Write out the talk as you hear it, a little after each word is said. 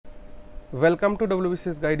Welcome to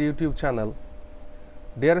WBCS Guide YouTube channel.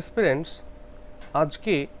 Dear aspirants,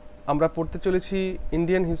 আজকে আমরা পড়তে চলেছি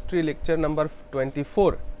ইন্ডিয়ান হিস্ট্রি লেকচার নাম্বার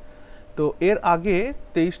 24। তো এর আগে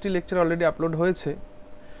 23টি লেকচার অলরেডি আপলোড হয়েছে।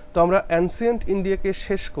 তো আমরা অ্যানসিয়েন্ট ইন্ডিয়াকে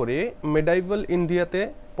শেষ করে মেডাইভাল ইন্ডিয়াতে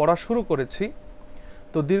পড়া শুরু করেছি।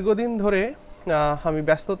 তো দীর্ঘদিন ধরে আমি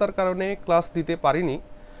ব্যস্ততার কারণে ক্লাস দিতে পারিনি।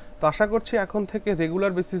 তো আশা করছি এখন থেকে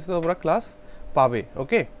রেগুলার বেসিসে তোমরা ক্লাস পাবে।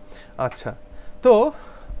 ওকে, আচ্ছা। তো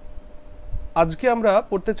আজকে আমরা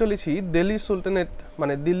পড়তে চলেছি দিল্লি সুলতানেট,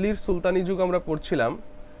 মানে দিল্লির সুলতানি যুগ আমরা পড়ছিলাম।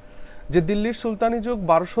 যে দিল্লির সুলতানি যুগ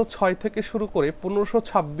 1206 থেকে শুরু করে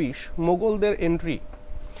 1526 মোগলদের এন্ট্রি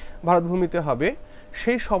ভারতভূমিতে হবে,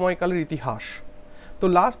 সেই সময়কালের ইতিহাস। তো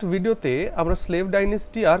লাস্ট ভিডিওতে আমরা স্লেভ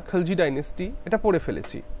ডাইনেস্টি আর খলজি ডাইনেস্টি এটা পড়ে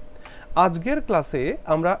ফেলেছি। আজকের ক্লাসে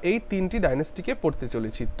আমরা এই তিনটি ডাইনেস্টিকে পড়তে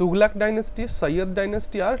চলেছি, তুগলাক ডাইনেস্টি, সৈয়দ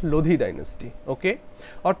ডাইনেস্টি আর লোধি ডাইনেস্টি। ওকে,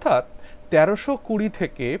 অর্থাৎ 1320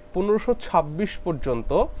 থেকে 1526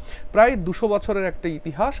 পর্যন্ত প্রায় 200 বছরের একটা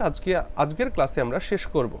ইতিহাস আজকের ক্লাসে আমরা শেষ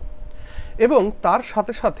করব। এবং তার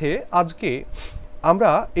সাথে সাথে আজকে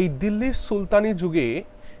আমরা এই দিল্লির সুলতানি যুগে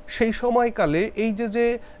সেই সময়কালে এই যে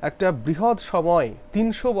একটা বৃহৎ সময়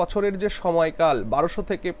 300 বছরের যে সময়কাল 1200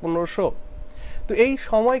 থেকে 1500, তো এই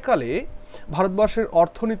সময়কালে ভারতবর্ষের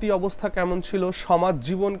অর্থনীতি অবস্থা কেমন ছিল, সমাজ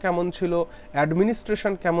জীবন কেমন ছিল,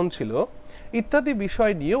 অ্যাডমিনিস্ট্রেশন কেমন ছিল ইত্যাদি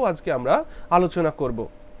বিষয় নিয়েও আজকে আমরা আলোচনা করব।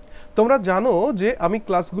 তোমরা জানো যে আমি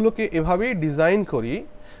ক্লাসগুলোকে এভাবেই ডিজাইন করি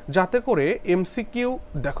যাতে করে এমসিকিউ,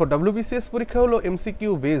 দেখো WBCS পরীক্ষা হলো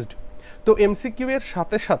এমসিকিউ বেসড। তো এমসিকিউ এর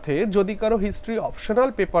সাথে সাথে যদি কারো হিস্ট্রি অপশনাল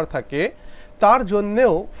পেপার থাকে তার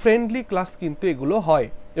জন্যেও ফ্রেন্ডলি ক্লাস কিন্তু এগুলো হয়।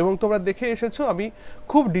 এবং তোমরা দেখে এসেছো আমি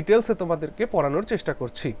খুব ডিটেলসে তোমাদেরকে পড়ানোর চেষ্টা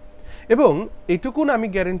করছি। এবং এটুকুন আমি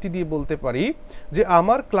গ্যারেন্টি দিয়ে বলতে পারি যে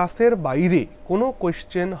আমার ক্লাসের বাইরে কোনো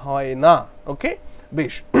কোয়েশ্চেন হয় না। ওকে,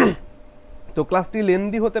 বেশ। তো ক্লাসটি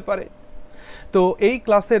লেন্দি হতে পারে। তো এই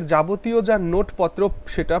ক্লাসের যাবতীয় যা নোটপত্র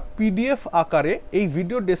সেটা PDF আকারে এই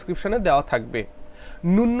ভিডিও ডেসক্রিপশনে দেওয়া থাকবে।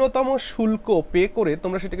 ন্যূনতম শুল্ক পে করে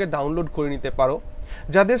তোমরা সেটাকে ডাউনলোড করে নিতে পারো।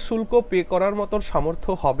 যাদের শুল্ক পে করার মতো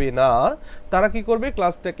সামর্থ্য হবে না তারা কি করবে,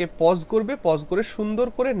 ক্লাসটাকে পজ করবে, পজ করে সুন্দর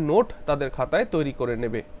করে নোট তাদের খাতায় তৈরি করে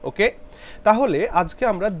নেবে। ওকে, তাহলে আজকে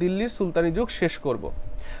আমরা দিল্লির সুলতানি যুগ শেষ করব।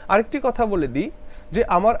 আরেকটি কথা বলে দিই যে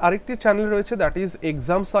আমার আরেকটি চ্যানেল রয়েছে, দ্যাট ইজ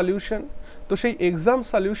এক্সাম সলিউশন। তো সেই এক্সাম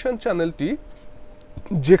সলিউশন চ্যানেলটি,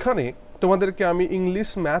 যেখানে তোমাদেরকে আমি ইংলিশ,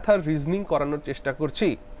 ম্যাথ আর রিজনিং করানোর চেষ্টা করছি,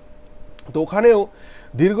 তো ওখানেও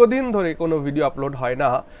দীর্ঘদিন ধরে কোনো ভিডিও আপলোড হয় না,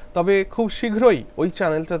 তবে খুব শীঘ্রই ওই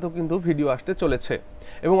চ্যানেলটাতেও কিন্তু ভিডিও আসতে চলেছে।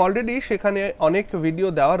 এবং অলরেডি সেখানে অনেক ভিডিও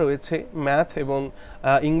দেওয়া রয়েছে ম্যাথ এবং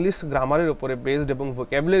ইংলিশ গ্রামারের উপরে বেসড এবং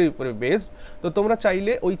ভোক্যাবুলারির উপরে বেসড। তো তোমরা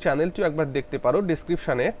চাইলে ওই চ্যানেলটিও একবার দেখতে পারো,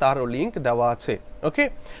 ডেসক্রিপশানে তারও লিঙ্ক দেওয়া আছে। ওকে,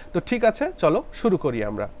 তো ঠিক আছে, চলো শুরু করি।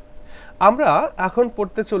 আমরা এখন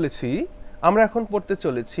পড়তে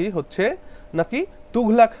চলেছি হচ্ছে নাকি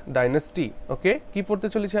তুঘলক ডাইনেস্টি। ওকে, কি পড়তে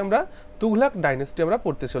চলেছি আমরা? তুঘলক ডাইনেস্টি আমরা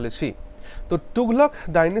পড়তে চলেছি। তো তুঘলক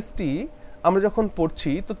ডাইনেস্টি আমরা যখন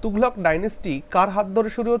পড়ছি, তো তুঘলক ডাইনেস্টি কার হাত ধরে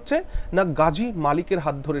শুরু হচ্ছে না? গাজী মালিকের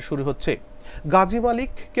হাত ধরে শুরু হচ্ছে। গাজী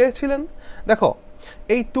মালিক কে ছিলেন? দেখো,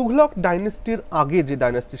 এই তুঘলক ডাইনেস্টির আগে যে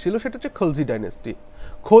ডাইনেস্টি ছিল সেটা হচ্ছে খলজি ডাইনেস্টি।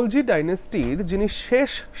 খলজি ডাইনেস্টির যিনি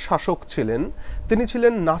শেষ শাসক ছিলেন তিনি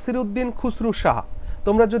ছিলেন নাসিরউদ্দিন খুসরু শাহ।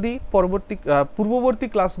 তোমরা যদি পূর্ববর্তী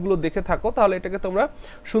ক্লাসগুলো দেখে থাকো তাহলে এটাকে তোমরা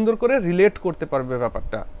সুন্দর করে রিলেট করতে পারবে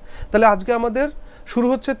ব্যাপারটা। তাহলে আজকে আমাদের শুরু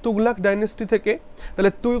হচ্ছে তুঘলক ডাইনেস্টি থেকে।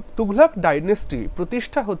 তাহলে তুঘলক ডাইনেস্টি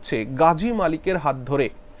প্রতিষ্ঠা হচ্ছে গাজী মালিকের হাত ধরে।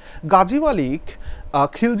 গাজী মালিক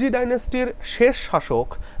খিলজি ডাইনেস্টির শেষ শাসক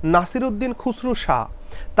নাসিরউদ্দিন খুসরু শাহ,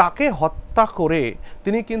 তাকে হত্যা করে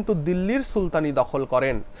তিনি কিন্তু দিল্লির সুলতানি দখল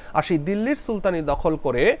করেন। আর সেই দিল্লির সুলতানি দখল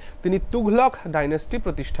করে তিনি তুঘলক ডাইনেস্টি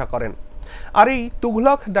প্রতিষ্ঠা করেন। আর এই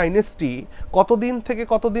তুঘলক ডাইনেস্টি কতদিন থেকে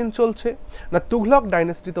কতদিন চলছে না? তুঘলক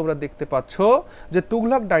ডাইনেস্টি তোমরা দেখতে পাচ্ছ যে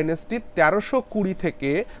তুঘলক ডাইনেস্টি 1320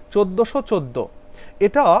 থেকে 1414।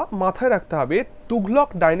 এটা মাথায় রাখতে হবে, তুঘলক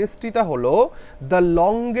ডাইনেস্টিটা হলো দ্য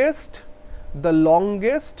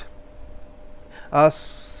লংগেস্ট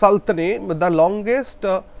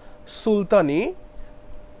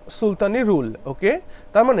সুলতানি রুল। ওকে,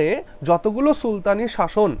 তার মানে যতগুলো সুলতানি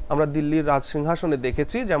শাসন আমরা দিল্লির রাজসিংহাসনে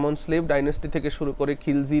দেখেছি, যেমন স্লেভ ডাইনেস্টি থেকে শুরু করে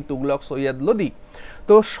খিলজি, তুঘলক, সৈয়দ, লোদি,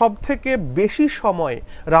 তো সব থেকে বেশি সময়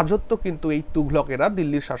রাজত্ব কিন্তু এই তুঘলকেরা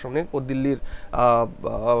দিল্লির শাসনে ও দিল্লির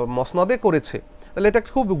মসনদে করেছে। তাহলে এটা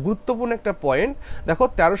খুব গুরুত্বপূর্ণ একটা পয়েন্ট। দেখো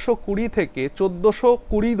 1320 থেকে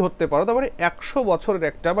 1420 ধরতে পারো, তার মানে 100 বছরের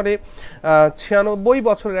একটা, মানে 96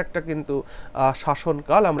 বছরের একটা কিন্তু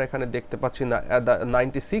শাসনকাল আমরা এখানে দেখতে পাচ্ছি না,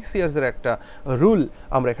 96 ইয়ার্সের একটা রুল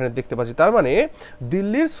আমরা এখানে দেখতে পাচ্ছি। তার মানে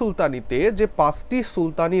দিল্লির সুলতানিতে যে 5টি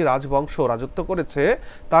সুলতানি রাজবংশ রাজত্ব করেছে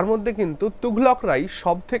তার মধ্যে কিন্তু তুঘলকরাই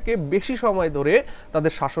সব থেকে বেশি সময় ধরে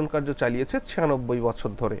তাদের শাসন কার্য চালিয়েছে, 96 বছর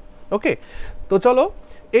ধরে। ওকে, তো চলো,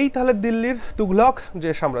 এই তাহলে দিল্লির তুঘলক যে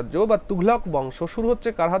সাম্রাজ্য বা তুঘলক বংশ শুরু হচ্ছে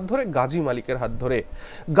কার হাত ধরে? গাজী মালিকের হাত ধরে।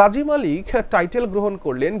 গাজী মালিক টাইটেল গ্রহণ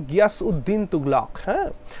করলেন গিয়াস-উদ্দিন তুঘলক। হ্যাঁ,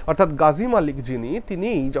 অর্থাৎ গাজী মালিক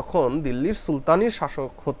তিনি যখন দিল্লির সুলতানির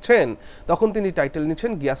শাসক হচ্ছেন তখন তিনি টাইটেল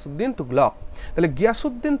নিচ্ছেন গিয়াস-উদ্দিন তুঘলক। তাহলে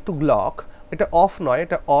গিয়াস-উদ্দিন তুঘলক, এটা অফ নয়,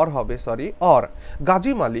 এটা অর হবে, sorry, or.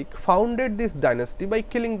 Gazi Malik founded this dynasty by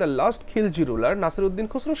killing the last Khilji ruler Nasiruddin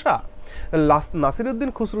Khusru Shah.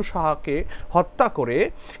 Nasiruddin Khusru শাহকে হত্যা করে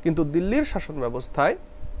কিন্তু দিল্লির শাসন ব্যবস্থায়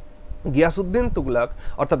গিয়াসউদ্দিন তুঘলক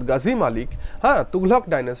অর্থাৎ গাজী মালিক, হ্যাঁ, তুঘলক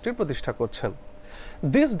ডাইনাস্টির প্রতিষ্ঠা করছেন।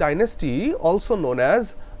 This dynasty also known as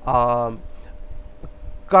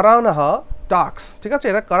কারানহা tax. ঠিক আছে,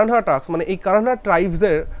 এরা কারানহা টাক্স, মানে এই কারানহা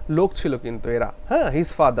ট্রাইবসের লোক ছিল কিন্তু এরা। হ্যাঁ, হিজ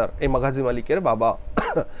ফাদার, এই গাজী মালিকের বাবা।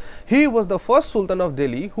 হি was the first Sultan of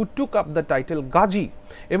Delhi who took up the title Gazi.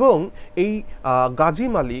 এবং এই গাজী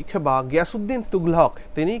মালিক বা গিয়াসউদ্দিন তুঘলক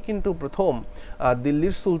তিনি কিন্তু প্রথম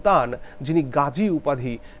দিল্লির সুলতান যিনি গাজী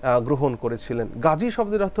উপাধি গ্রহণ করেছিলেন। গাজী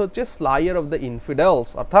শব্দের অর্থ হচ্ছে স্লায়ার অফ দ্য ইনফিডেলস,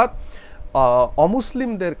 অর্থাৎ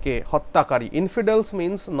অমুসলিমদেরকে হত্যাকারী। ইনফিডেলস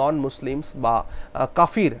মিনস নন মুসলিমস বা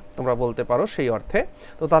কাফির তোমরা বলতে পারো সেই অর্থে।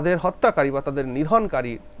 তো তাদের হত্যাকারী বা তাদের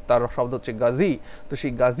নিধনকারী, তার শব্দ হচ্ছে গাজী। তো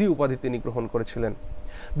সেই গাজী উপাধি তিনি গ্রহণ করেছিলেন।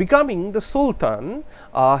 Becoming the Sultan,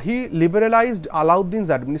 he liberalized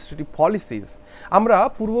Alauddin's administrative policies. আমরা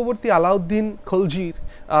পূর্ববর্তী আলাউদ্দিন খলজির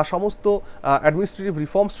সমস্ত অ্যাডমিনিস্ট্রেটিভ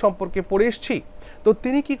রিফর্মস সম্পর্কে পড়ে এসেছি। তো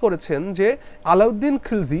তিনি কি করেছেন যে আলাউদ্দিন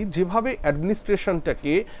খিলজি যেভাবে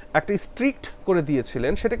অ্যাডমিনিস্ট্রেশনটাকে একটা স্ট্রিক্ট করে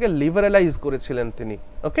দিয়েছিলেন সেটাকে লিবারালাইজ করেছিলেন তিনি।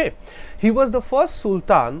 ওকে, হি ওয়াজ দ্য ফার্স্ট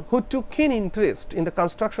সুলতান হু টুক কিন interest in the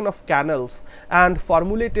construction of canals and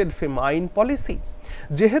formulated ফেমাইন policy.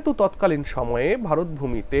 যেহেতু তৎকালীন সময়ে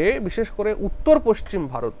ভারতভূমিতে, বিশেষ করে উত্তর পশ্চিম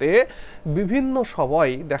ভারতে বিভিন্ন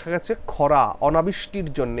সময় দেখা গেছে খরা, অনাবৃষ্টির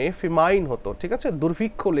জন্যে ফেমাইন হতো, ঠিক আছে,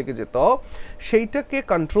 দুর্ভিক্ষ লেগে যেত। সেইটাকে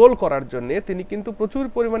কন্ট্রোল করার জন্যে তিনি কিন্তু প্রচুর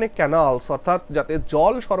পরিমাণে ক্যানালস, অর্থাৎ যাতে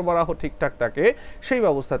জল সরবরাহ ঠিকঠাক থাকে সেই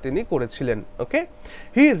ব্যবস্থা তিনি করেছিলেন। ওকে,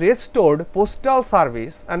 হি restored postal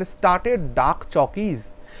service and started ডাক চকিজ।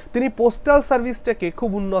 তিনি পোস্টাল সার্ভিসটাকে খুব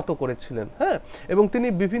উন্নত করেছিলেন। হ্যাঁ, এবং তিনি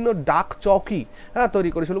বিভিন্ন ডাক চৌকি তৈরি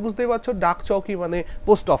করেছিলেন। বুঝতেই পারছো, ডাক চৌকি মানে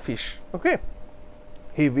post office. Okay,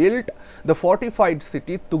 he built the fortified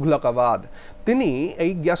city Tughlaqabad. তিনি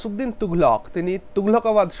এই গিয়াসউদ্দিন তুঘলক তিনি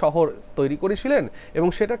তুঘলকাবাদ শহর তৈরি করেছিলেন এবং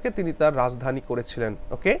সেটাকে তিনি তার রাজধানী করেছিলেন।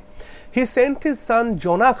 ওকে, হি সেন্ট হিজ সান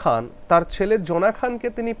জোনা খান, তার ছেলে জোনা খানকে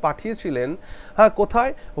তিনি পাঠিয়েছিলেন, হ্যাঁ,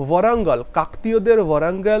 কোথায়? ওয়ারাঙ্গল, কাকতীয়দের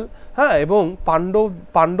ওয়ারাঙ্গল, হ্যাঁ, এবং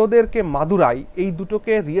পাণ্ডবদেরকে মাদুরাই, এই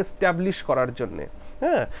দুটোকে রিএস্টাবলিশ করার জন্যে।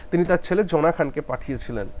 হ্যাঁ, তিনি তার ছেলে জোনা খানকে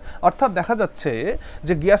পাঠিয়েছিলেন। অর্থাৎ দেখা যাচ্ছে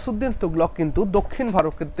যে গিয়াসউদ্দিন তুঘলক কিন্তু দক্ষিণ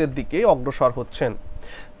ভারতের দিকে অগ্রসর হচ্ছেন।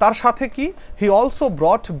 তার সাথে কি, he also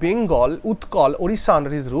ব্রট Bengal, Utkal, Odisha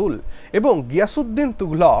under his rule. এবং গিয়াসউদ্দিন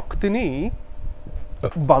তুঘলক তিনি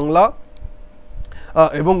বাংলা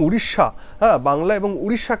এবং উড়িষ্যা, হ্যাঁ, বাংলা এবং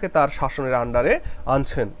উড়িষ্যাকে তার শাসনের আন্ডারে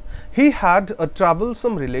আনছেন। He had a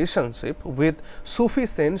troublesome relationship with Sufi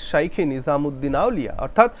saint Shaykh Nizamuddin আউলিয়া,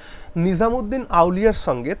 অর্থাৎ নিজামুদ্দিন আউলিয়ার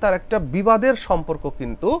সঙ্গে তার একটা বিবাদের সম্পর্ক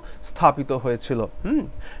কিন্তু স্থাপিত হয়েছিল।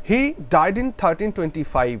 হি ডাইড ইন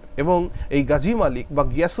 1325, এবং এই গাজী মালিক বা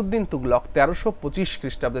গিয়াসউদ্দিন তুঘলক 1325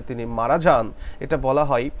 খ্রিস্টাব্দে তিনি মারা যান। এটা বলা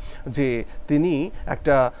হয় যে তিনি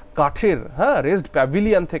একটা কাঠের, হ্যাঁ, রেস্ট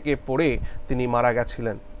প্যাভিলিয়ন থেকে পড়ে তিনি মারা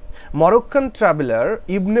গেছিলেন। Moroccan traveler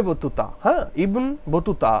Ibn Battuta, Ibn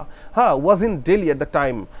Battuta, was in Delhi at the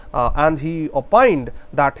time, and he opined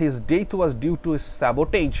that his death was due to a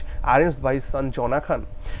sabotage arranged by his son Jona Khan.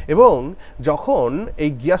 এবং যখন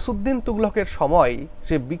এই গিয়াসউদ্দিন তুঘলকের সময়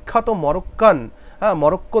যে বিখ্যাত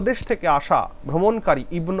মরক্কো দেশ থেকে আসা ভ্রমণকারী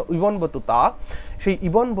ইবন বতুতা, সেই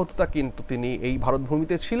ইবন বতুতা কিন্তু তিনি এই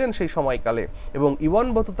ভারতভূমিতে ছিলেন সেই সময়কালে। এবং ইবন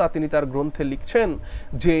বতুতা তিনি তার গ্রন্থে লিখছেন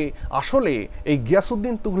যে আসলে এই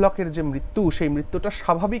গিয়াসউদ্দিন তুঘলকের যে মৃত্যু, সেই মৃত্যুটা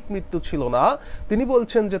স্বাভাবিক মৃত্যু ছিল না। তিনি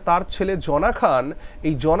বলছেন যে তার ছেলে জনা খান,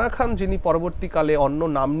 এই জনা খান যিনি পরবর্তীকালে অন্য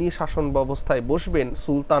নাম নিয়ে শাসন ব্যবস্থায় বসবেন,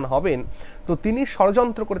 সুলতান হবেন, তো তিনি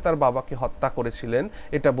ষড়যন্ত্র করে তার বাবাকে হত্যা করেছিলেন,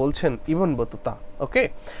 এটা বলছেন ইবন বতুতা। ওকে,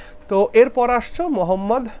 তো এরপর আসছো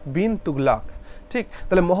মোহাম্মদ বিন তুঘলক। ঠিক,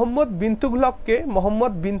 তাহলে মোহাম্মদ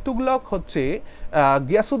বিন তুঘলক হচ্ছে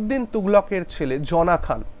গিয়াসউদ্দিন তুঘলকের ছেলে জনা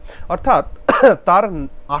খান। অর্থাৎ তার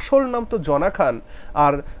আসল নাম তো জনা খান,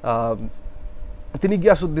 আর তিনি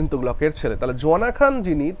গিয়াসউদ্দিন তুগলকের ছেলে। তাহলে জনা খান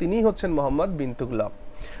যিনি, তিনি হচ্ছেন মোহাম্মদ বিন তুগলক।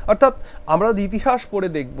 অর্থাৎ আমরা ইতিহাস পড়ে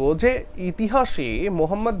দেখব যে ইতিহাসে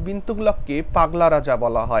মোহাম্মদ বিন তুগলককে পাগলা রাজা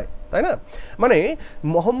বলা হয়, তাই না? মানে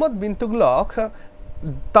মোহাম্মদ বিন তুগলক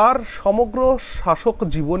তার সমগ্র শাসক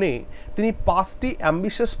জীবনে তিনি 5টি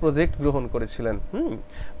অ্যাম্বিশিয়াস প্রজেক্ট গ্রহণ করেছিলেন।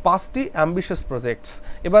 5টি অ্যাম্বিশিয়াস প্রজেক্টস।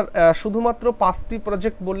 এবার শুধুমাত্র 5টি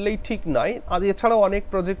প্রজেক্ট বললেই ঠিক নয়, আর এছাড়াও অনেক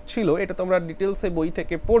প্রজেক্ট ছিল, এটা তোমরা ডিটেলসে বই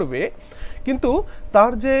থেকে পড়বে। কিন্তু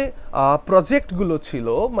তার যে প্রজেক্টগুলো ছিল,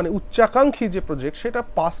 মানে উচ্চাকাঙ্ক্ষী যে প্রজেক্ট, সেটা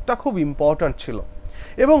 5টা খুব ইম্পর্ট্যান্ট ছিল।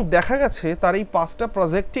 এবং দেখা গেছে তার এই 5টা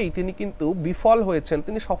প্রজেক্টেই তিনি কিন্তু বিফল হয়েছেন,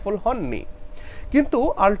 তিনি সফল হননি। কিন্তু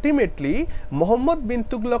আলটিমেটলি মোহাম্মদ বিন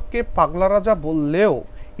তুগলককে পাগলা রাজা বললেও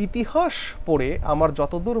ইতিহাস পড়ে আমার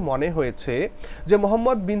যতদূর মনে হয়েছে যে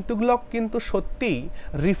মোহাম্মদ বিন তুগলক কিন্তু সত্যিই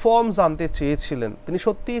রিফর্মস আনতে চেয়েছিলেন। তিনি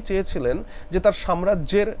সত্যিই চেয়েছিলেন যে তার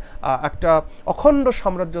সাম্রাজ্যের একটা অখণ্ড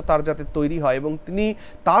সাম্রাজ্য তার যাতে তৈরি হয়, এবং তিনি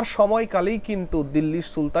তার সময়কালেই কিন্তু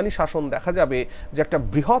দিল্লির সুলতানি শাসন দেখা যাবে যে একটা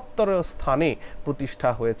বৃহত্তর স্থানে প্রতিষ্ঠা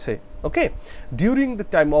হয়েছে। ওকে, during the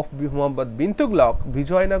time of Mohammad bin Tughlaq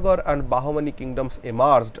Bijoynagar and Bahmani kingdoms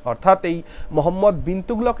emerged, অর্থাৎ এই মোহাম্মদ বিন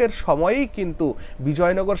তুগলকের সময়েই কিন্তু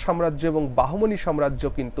বিজয়নগর সাম্রাজ্য এবং বাহমনি সাম্রাজ্য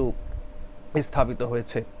কিন্তু স্থাপিত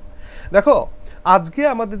হয়েছে। দেখো, আজকে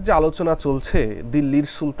আমাদের যে আলোচনা চলছে দিল্লির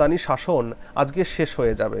সুলতানি শাসন আজকে শেষ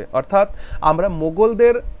হয়ে যাবে, অর্থাৎ আমরা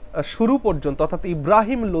মোগলদের শুরু পর্যন্ত অর্থাৎ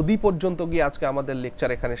ইব্রাহিম লোদি পর্যন্ত গিয়ে আজকে আমাদের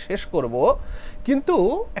লেকচার এখানে শেষ করব। কিন্তু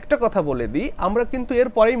একটা কথা বলে দিই, আমরা কিন্তু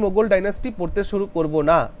এরপরেই মোগল ডাইনাস্টি পড়তে শুরু করব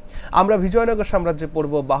না। আমরা বিজয়নগর সাম্রাজ্যে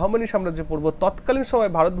পড়ব, বাহমানি সাম্রাজ্যে পড়ব। তৎকালীন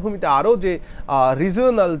সময় ভারতভূমিতে আরও যে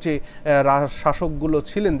রিজিওনাল যে শাসকগুলো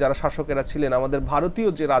ছিলেন, যারা শাসকেরা ছিলেন, আমাদের ভারতীয়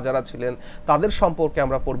যে রাজারা ছিলেন, তাদের সম্পর্কে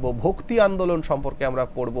আমরা পড়ব, ভক্তি আন্দোলন সম্পর্কে আমরা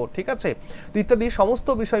পড়ব, ঠিক আছে? তো ইত্যাদি সমস্ত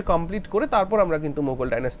বিষয় কমপ্লিট করে তারপর আমরা কিন্তু মোগল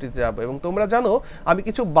ডাইনাস্টিতে যাব। এবং তোমরা জানো আমি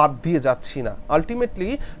কিছু বাদ দিয়ে যাচ্ছি না, আলটিমেটলি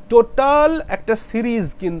টোটাল একটা সিরিজ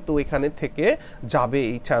কিন্তু এখানে থেকে যাবে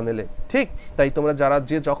এই চ্যানেলে, ঠিক? তাই তোমরা যারা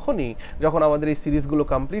যখন আমাদের এই সিরিজগুলো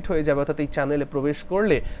কমপ্লিট হয়ে যাবে, অর্থাৎ এই চ্যানেলে প্রবেশ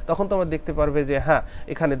করলে, তখন তোমরা দেখতে পারবে যে হ্যাঁ,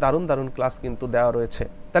 এখানে দারুণ দারুণ ক্লাস কিন্তু দেওয়া রয়েছে।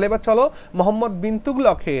 তাহলে এবার চলো, মোহাম্মদ বিন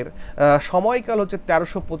তুগলকের সময়কাল হচ্ছে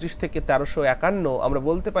 1325 থেকে 1351। আমরা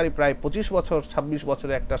বলতে পারি প্রায় 25 বছর 26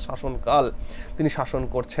 বছরের একটা শাসনকাল তিনি শাসন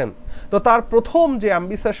করছেন। তো তার প্রথম যে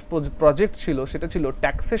অ্যাম্বিশিয়াস প্রজেক্ট ছিল সেটা ছিল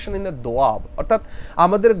ট্যাক্সেশন ইন দ্য দোয়াব, অর্থাৎ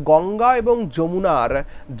আমাদের গঙ্গা এবং যমুনার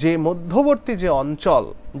যে মধ্যবর্তী যে অঞ্চল,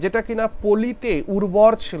 যেটা কিনা পলিতে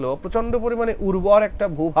উর্বর ছিল, প্রচণ্ড পরিমাণে উর্বর একটা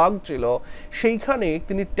ভূভাগ ছিল, সেইখানে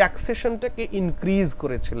তিনি ট্যাক্সেশনটাকে ইনক্রিজ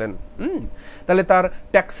করেছিলেন। তাহলে তার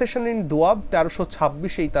ট্যাক্সেশন ইন দোয়াব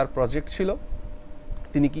 1326 তার প্রজেক্ট ছিল।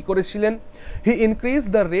 তিনি কি করেছিলেন? হি increase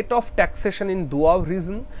the rate of taxation in doab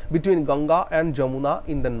reason between Ganga and Jamuna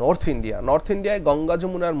in the north India. North ইন্ডিয়ায় গঙ্গা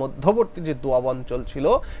যমুনার মধ্যবর্তী যে দোয়াব অঞ্চল ছিল,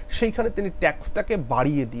 সেইখানে তিনি ট্যাক্সটাকে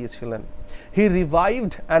বাড়িয়ে দিয়েছিলেন। হি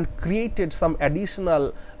revived and created some additional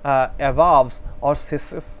অ্যাভাভস or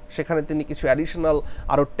সেসেস, সেখানে তিনি কিছু অ্যাডিশনাল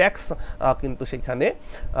আরও ট্যাক্স কিন্তু সেখানে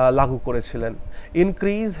লাগু করেছিলেন।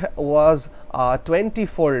 Increase was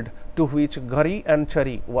 20-fold two which ঘড়ি অ্যান্ড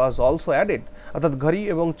চারি ওয়াজ অলসো অ্যাডেড, অর্থাৎ ঘড়ি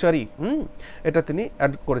এবং চারি এটা তিনি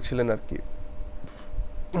অ্যাড করেছিলেন আর কি।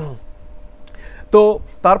 তো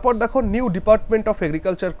তারপর দেখো, new department of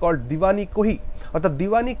agriculture called দিওয়ানি কোহি, অর্থাৎ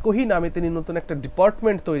দিওয়ানি কোহি নামে তিনি নতুন একটা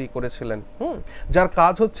ডিপার্টমেন্ট তৈরি করেছিলেন, যার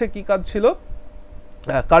কাজ হচ্ছে, কি কাজ ছিল?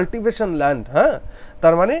 Cultivation land. হ্যাঁ,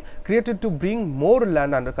 তার মানে created to bring more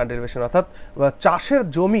land under cultivation, অর্থাৎ চাষের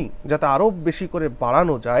জমি যাতে আরও বেশি করে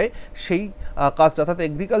বাড়ানো যায়, সেই কাজ, অর্থাৎ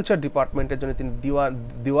এগ্রিকালচার ডিপার্টমেন্টের জন্য তিনি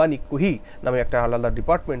দিওয়ানি কোহি নামে একটা আলাদা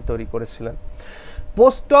ডিপার্টমেন্ট তৈরি করেছিলেন।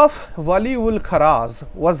 Post of Wali ul খারাজ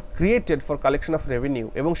was created for collection of revenue,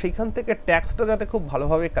 এবং সেইখান থেকে ট্যাক্সটা যাতে খুব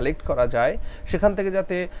ভালোভাবে কালেক্ট করা যায়, সেখান থেকে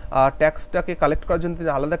যাতে ট্যাক্সটাকে কালেক্ট করার জন্য তিনি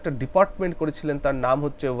আলাদা একটা ডিপার্টমেন্ট করেছিলেন, তার নাম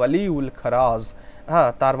হচ্ছে ওয়ালি উল খারাজ। হ্যাঁ,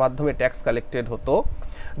 তার মাধ্যমে ট্যাক্স কালেক্টেড হতো।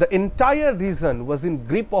 The entire reason was in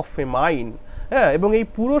grip of ফেমাইন, হ্যাঁ, এবং এই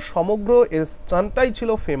পুরো সমগ্র স্থানটাই ছিল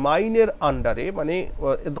ফেমাইনের আন্ডারে, মানে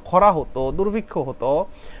খরা হতো, দুর্ভিক্ষ হতো।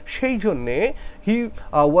 সেই জন্যে হি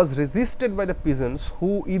ওয়াজ resisted by the peasants who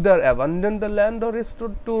either abandon the land or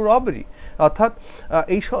restored two robbery, অর্থাৎ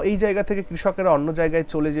এই জায়গা থেকে কৃষকেরা অন্য জায়গায়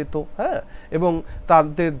চলে যেত, হ্যাঁ, এবং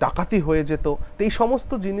তাদের ডাকাতি হয়ে যেত। তো এই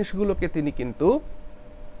সমস্ত জিনিসগুলোকে তিনি কিন্তু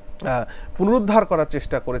পুনরুদ্ধার করার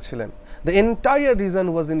চেষ্টা করেছিলেন। The entire reason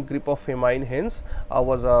was in grip of ফেমাইন, Haynes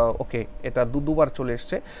ওয়াজ ওকে, এটা দুবার চলে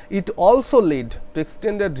এসছে। It also lead to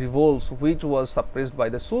extended রিভোলস which was suppressed by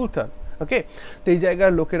the সুলতান। ওকে। তো এই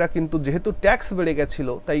জায়গার লোকেরা কিন্তু যেহেতু ট্যাক্স বেড়ে গেছিল,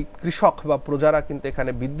 তাই কৃষক বা প্রজারা কিন্তু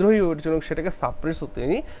এখানে বিদ্রোহী হয়েছিল এবং সেটাকে সাপ্রেসও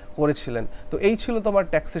তিনি করেছিলেন। তো এই ছিল তোমার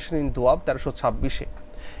ট্যাক্সেশন ইন দোয়াব 1326-এ।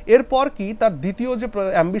 এরপর কি তার দ্বিতীয় যে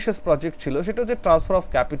অ্যাম্বিশিয়াস প্রজেক্ট ছিল সেটা হচ্ছে ট্রান্সফার অফ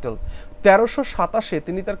ক্যাপিটাল। 1327-এ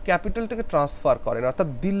তিনি তার ক্যাপিটালটাকে ট্রান্সফার করেন, অর্থাৎ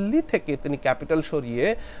দিল্লি থেকে তিনি ক্যাপিটাল সরিয়ে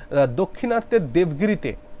দক্ষিণার্থের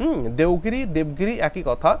দেবগিরিতে, দেবগিরি একই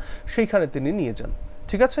কথা, সেইখানে তিনি নিয়ে যান।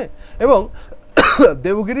 ঠিক আছে, এবং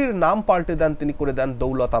দেবগিরির নাম পাল্টে দেন, তিনি করে দেন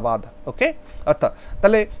দৌলতাবাদ। ওকে, অর্থাৎ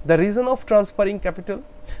তাহলে the reason of transferring capital,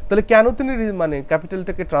 তাহলে কেন তিনি মানে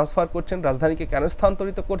ক্যাপিটালটাকে ট্রান্সফার করছেন, রাজধানীকে কেন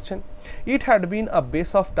স্থানান্তরিত করছেন? It had been a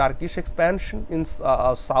base of Turkish expansion in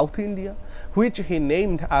south India which he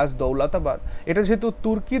named as Daulatabad. এটা যেহেতু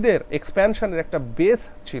তুর্কিদের এক্সপ্যানশনের একটা বেস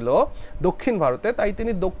ছিল দক্ষিণ ভারতে, তাই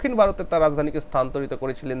তিনি দক্ষিণ ভারতে তার রাজধানীকে স্থানান্তরিত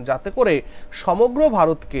করেছিলেন, যাতে করে সমগ্র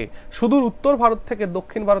ভারতকে, সুদূর উত্তর ভারত থেকে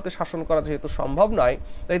দক্ষিণ ভারতে শাসন করা যেহেতু সম্ভব নয়,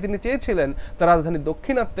 তাই তিনি চেয়েছিলেন তার রাজধানী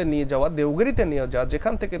দক্ষিণাত্যে নিয়ে যাওয়া, দেওগিরিতে নিয়ে যাওয়া,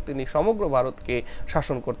 যেখান থেকে তিনি সমগ্র ভারতকে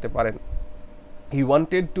শাসন করতে পারেন। He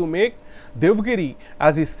wanted to make Devgiri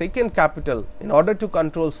as his second capital in order to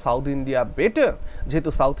control South India better.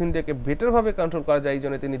 যেহেতু সাউথ ইন্ডিয়াকে বেটার ভাবে কন্ট্রোল করা যায়, এই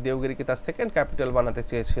জন্য তিনি দেওগিরিকে তার সেকেন্ড ক্যাপিটাল বানাতে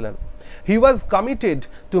চেয়েছিলেন। He was committed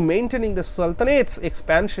to maintaining the Sultanate's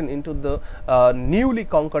expansion into the newly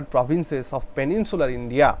conquered provinces of Peninsular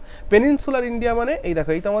India. Peninsular India মানে এই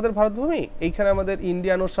দেখো, এই তো আমাদের ভারতভূমি, এইখানে আমাদের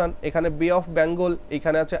ইন্ডিয়ান ওশান, এখানে বে অফ বেঙ্গল,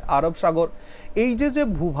 এইখানে আছে আরব সাগর। এই যে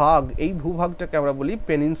ভূভাগ, এই ভূভাগটাকে আমরা বলি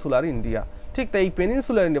পেনিনসুলার ইন্ডিয়া। ঠিক তাই এই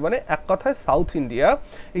পেনিনসুলার ইন্ডিয়া মানে এক কথায় সাউথ ইন্ডিয়া,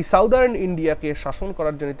 এই সাউদার্ন ইন্ডিয়াকে শাসন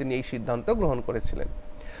করার জন্য তিনি এই সিদ্ধান্ত গ্রহণ করেছিলেন।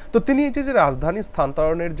 তো তিনি এই যে রাজধানী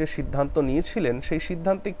স্থানান্তরণের যে সিদ্ধান্ত নিয়েছিলেন, সেই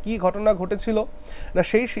সিদ্ধান্তে কি ঘটনা ঘটেছিল না,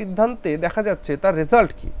 সেই সিদ্ধান্তে দেখা যাচ্ছে তার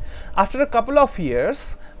রেজাল্ট কি। After a couple of years,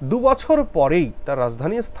 2 বছর পরেই, তার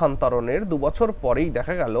রাজধানী স্থানান্তরণের 2 বছর পরেই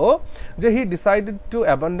দেখা গেল যে he decided to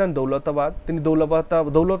abandon Daulatabad. তিনি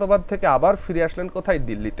দৌলতাবাদ থেকে আবার ফিরে আসলেন কোথায়?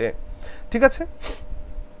 দিল্লিতে। ঠিক আছে,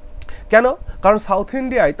 কেন? কারণ সাউথ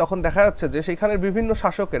ইন্ডিয়ায় তখন দেখা যাচ্ছে যে সেখানের বিভিন্ন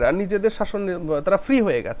শাসকেরা নিজেদের শাসন, তারা ফ্রি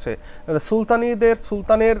হয়ে গেছে,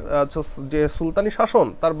 সুলতানের যে সুলতানি শাসন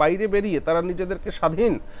তার বাইরে বেরিয়ে তারা নিজেদেরকে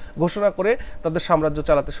স্বাধীন ঘোষণা করে তাদের সাম্রাজ্য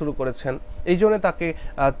চালাতে শুরু করেছেন। এই জন্য তাকে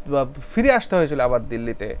ফিরে আসতে হয়েছিল আবার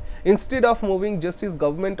দিল্লিতে। Instead of moving just his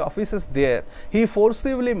government offices there, he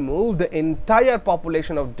ফোর্সিভলি move the entire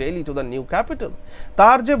population of Delhi to the new capital.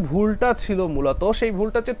 তার যে ভুলটা ছিল মূলত, সেই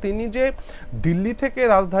ভুলটা হচ্ছে তিনি যে দিল্লি থেকে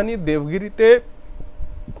রাজধানী দেবগিরিতে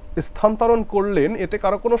স্থানান্তরণ করলেন, এতে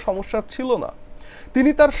কারো কোনো সমস্যা ছিল না। তিনি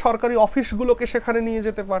তার সরকারি অফিসগুলোকে সেখানে নিয়ে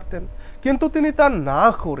যেতে পারতেন, কিন্তু তিনি তা না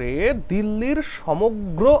করে দিল্লির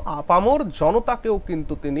সমগ্র আপামর জনতাকেও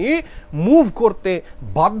কিন্তু তিনি মুভ করতে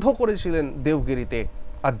বাধ্য করেছিলেন দেবগিরিতে।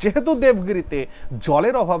 আর যেহেতু দেবগিরিতে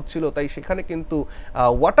জলের অভাব ছিল, তাই সেখানে কিন্তু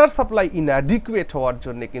ওয়াটার সাপ্লাই ইনঅ্যাডিকুয়েট হওয়ার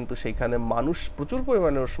জন্য কিন্তু সেইখানে প্রচুর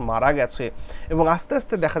পরিমাণে মানুষ মারা গেছে। এবং আস্তে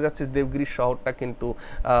আস্তে দেখা যাচ্ছে দেবগিরি শহরটা কিন্তু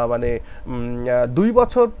মানে 2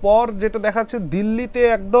 বছর পর যেটা দেখা যাচ্ছে, দিল্লিতে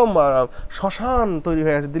একদম শ্মশান তৈরি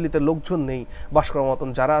হয়ে গেছে। দিল্লিতে লোকজন নেই, বাস করার মতন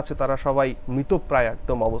যারা আছে তারা সবাই মৃতপ্রায়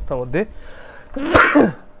একদম অবস্থার মধ্যে।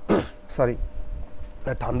 সরি,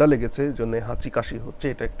 ঠান্ডা লেগেছে, জন্য হাঁচি কাশি হচ্ছে,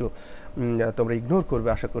 এটা একটু তোমরা ইগনোর করবে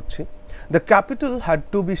আশা করছি। The capital had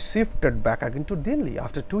to be shifted back again to Delhi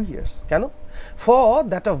after 2 years. কেন? For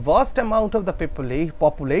that a vast amount of the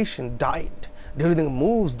population died during the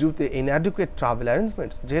moves due to inadequate travel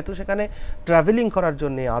arrangements. যেহেতু সেখানে ট্রাভেলিং করার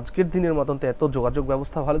জন্য আজকের দিনের মতন তো এত যোগাযোগ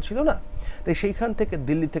ব্যবস্থা ভালো ছিল না, তাই সেইখান থেকে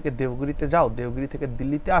দিল্লি থেকে দেবগিরিতে যাও, দেবগিরি থেকে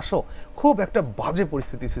দিল্লিতে আসো, খুব একটা বাজে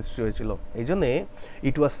পরিস্থিতি সৃষ্টি হয়েছিল। এই জন্যে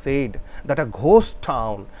ইট ওয়াজ said that a ghost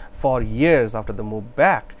town for years after the move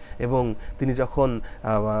back. এবং তিনি যখন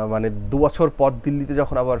মানে 2 বছর পর দিল্লিতে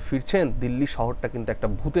যখন আবার ফিরছেন, দিল্লি শহরটা কিন্তু একটা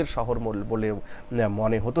ভূতের শহর বলে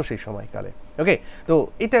মনে হতো সেই সময়কালে। ওকে, তো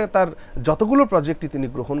এটা তার যতগুলো প্রজেক্টই তিনি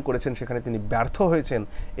গ্রহণ করেছেন সেখানে তিনি ব্যর্থ হয়েছেন,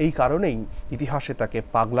 এই কারণেই ইতিহাসে তাকে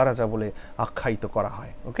পাগলা রাজা বলে আখ্যায়িত করা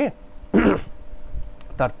হয়। ওকে,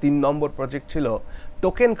 তার 3 নম্বর প্রজেক্ট ছিল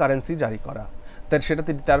টোকেন কারেন্সি জারি করা। তার সেটা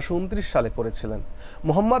তিনি 1329 সালে করেছিলেন।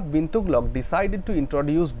 Mohammad bin Tughlaq decided to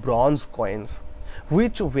introduce bronze coins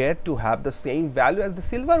which were to have the same value as the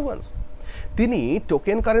silver ones. তিনি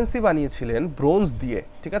টোকেন কারেন্সি বানিয়েছিলেন ব্রোঞ্জ দিয়ে।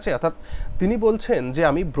 ঠিক আছে, অর্থাৎ তিনি বলছেন যে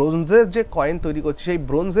আমি ব্রোঞ্জের যে কয়েন তৈরি করছি, সেই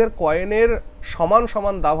ব্রোঞ্জের কয়েনের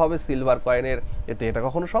সমান দাম হবে সিলভার কয়েনের। এটা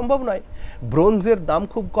কখনো সম্ভব নয়। ব্রোঞ্জের দাম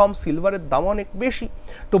খুব কম, সিলভারের দাম অনেক বেশি।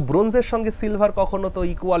 তো ব্রোঞ্জের সঙ্গে সিলভার কখনো তো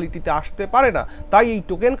ইকুয়ালিটিতে আসতে পারে না। তাই এই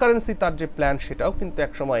টোকেন কারেন্সি তার যে প্ল্যান, সেটাও কিন্তু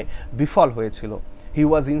একসময় বিফল হয়েছিল। he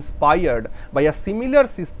was inspired by a similar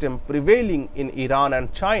system prevailing in Iran and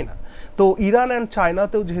China. তো ইরান অ্যান্ড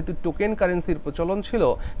চায়নাতেও যেহেতু টোকেন কারেন্সির প্রচলন ছিল,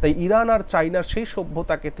 তাই ইরান আর চায়নার সেই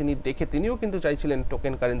সভ্যতাকে তিনি দেখে তিনিও কিন্তু চাইছিলেন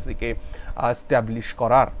টোকেন কারেন্সিকে এস্টাবলিশ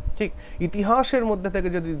করার। ঠিক, ইতিহাসের মধ্যে থেকে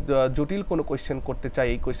যদি জটিল কোনো কোয়েশ্চেন করতে চাই,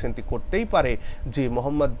 এই কোয়েশ্চেনটি করতেই পারে যে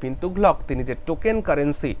মোহাম্মদ বিন তুগলক তিনি যে টোকেন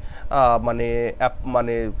কারেন্সি মানে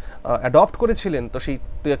অ্যাডপ্ট করেছিলেন, তো সেই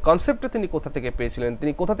কনসেপ্টটা তিনি কোথা থেকে পেয়েছিলেন,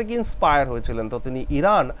 তিনি কোথা থেকে ইন্সপায়ার হয়েছিলেন? তো তিনি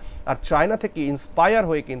ইরান আর চায়না থেকে ইন্সপায়ার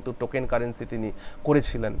হয়ে কিন্তু টোকেন কারেন্সি তিনি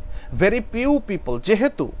করেছিলেন। ভেরি ফিউ পিপল,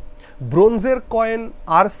 যেহেতু ব্রোঞ্জের কয়েন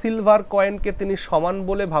আর সিলভার কয়েনকে তিনি সমান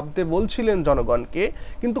বলে ভাবতে বলছিলেন জনগণকে,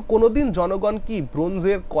 কিন্তু কোনোদিন জনগণ কি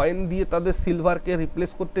ব্রোঞ্জের কয়েন দিয়ে তাদের সিলভারকে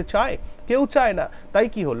রিপ্লেস করতে চায়? কেউ চায় না। তাই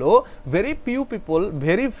কি হলো, very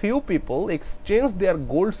few people exchange there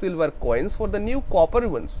gold silver coins for the new copper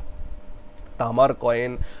once. তামার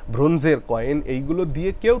কয়েন, ব্রোঞ্জের কয়েন, এইগুলো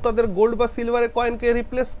দিয়ে কেউ তাদের গোল্ড বা সিলভারের কয়েনকে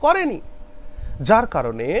রিপ্লেস করেনি, যার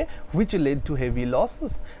কারণে which lead two heavy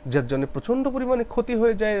losses, যার জন্য প্রচণ্ড পরিমাণে ক্ষতি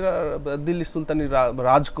হয়ে যায় দিল্লি সুলতানি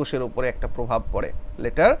রাজকোষের উপরে একটা প্রভাব পড়ে।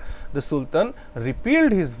 Letter the Sultan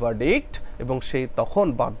রিপিলড his verdict, এবং সেই তখন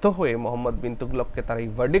বাধ্য হয়ে মোহাম্মদ বিন তুগলককে তার এই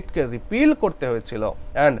ভার্ডিক্টকে রিপিল করতে হয়েছিল।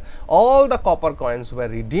 And all the copper coins war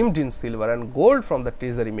redeemed in silver and gold from the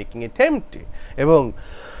treasury, making it empty. এবং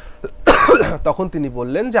তখন তিনি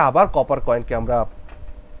বললেন যে আবার কপার কয়েনকে আমরা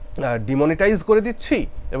ডিমনিটাইজ করে দিচ্ছি,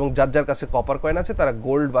 এবং যার যার কাছে কপার কয়েন আছে তারা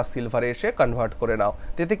গোল্ড বা সিলভারে এসে কনভার্ট করে নাও।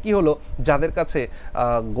 এতে কি হলো, যাদের কাছে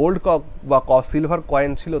গোল্ড বা সিলভার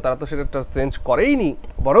কয়েন ছিল তারা তো সেটা চেঞ্জ করেইনি,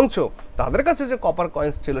 বরঞ্চ তাদের কাছে যে কপার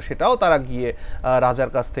কয়েন্স ছিল সেটাও তারা গিয়ে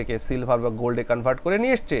রাজার কাছ থেকে সিলভার বা গোল্ডে কনভার্ট করে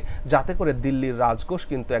নিয়ে এসছে, যাতে করে দিল্লির রাজকোষ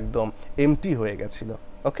কিন্তু একদম এমটি হয়ে গেছিল।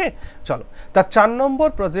 ওকে, চলো, তার 4 নম্বর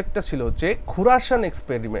প্রজেক্টটা ছিল হচ্ছে খুরাসান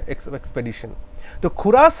এক্সপেডিশন। তো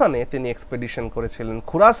খুরাসানে তিনি এক্সপেডিশন করেছিলেন,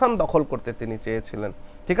 খুরাসান দখল করতে তিনি চেয়েছিলেন।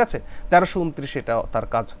 ঠিক আছে, 1329 এটা তার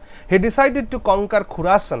কাজ। He decided to কনকার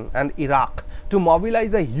Khorasan and Iraq two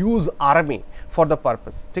mobilise a huge army for the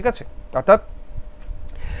purpose. ঠিক আছে, অর্থাৎ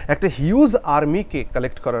একটা হিউজ আর্মিকে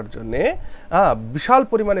কালেক্ট করার জন্যে, বিশাল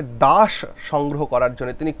পরিমাণে দাস সংগ্রহ করার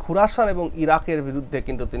জন্য তিনি খুরাসান এবং ইরাকের বিরুদ্ধে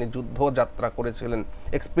কিন্তু তিনি যুদ্ধযাত্রা করেছিলেন,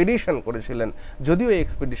 এক্সপেডিশন করেছিলেন, যদিও এই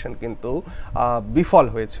এক্সপেডিশন কিন্তু বিফল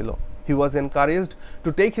হয়েছিল। He was encouraged to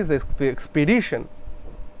take his expedition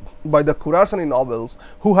by the Khurasani nobles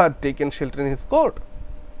who had taken shelter in his court.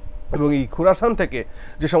 এবং এই খুরাসান থেকে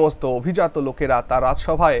যে সমস্ত অভিজাত লোকেরা তার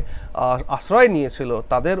রাজসভায় আশ্রয় নিয়েছিল,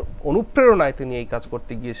 তাদের অনুপ্রেরণায় তিনি এই কাজ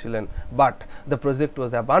করতে গিয়েছিলেন। But the project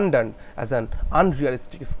was abandoned as an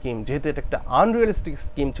unrealistic scheme. যেহেতু এটা একটা আনরিয়ালিস্টিক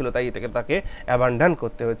স্কিম ছিল, তাই এটাকে তাকে অ্যাবান্ডন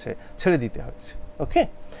করতে হয়েছে, ছেড়ে দিতে হয়েছে। ওকে,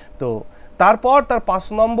 তো তারপর তার 5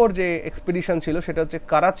 নম্বর যে এক্সপিডিশন ছিল সেটা হচ্ছে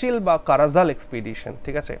কারাচিল বা কারাজাল এক্সপিডিশন।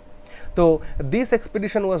 ঠিক আছে, তো this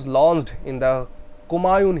expedition was launched in the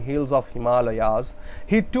Kumayun hills of Himalayas.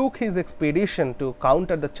 He took his expedition to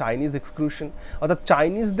counter the Chinese exclusion, অর্থাৎ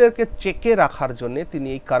চাইনিজদেরকে চেকে রাখার জন্য তিনি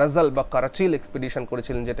এই কারাজাল বা কারাচিল এক্সপিডিশন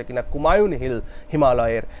করেছিলেন, যেটা কিনা কুমায়ুন হিল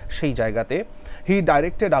হিমালয়ের সেই জায়গাতে। He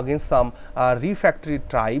directed against some refractory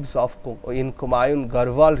tribes in Kumayun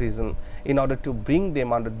Garhwal region in order to bring them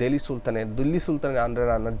under Delhi Sultanate under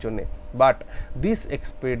আনার জন্য। But this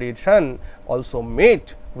expedition also met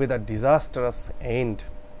with a disastrous end.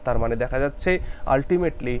 তার মানে দেখা যাচ্ছে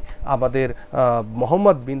আলটিমেটলি আমাদের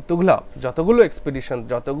মোহাম্মদ বিন তুগলক যতগুলো এক্সপিডিশন,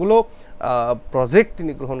 যতগুলো প্রজেক্ট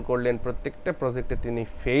তিনি গ্রহণ করলেন, প্রত্যেকটা প্রজেক্টে তিনি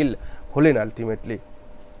ফেল হলেন আলটিমেটলি।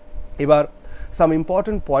 এবার সাম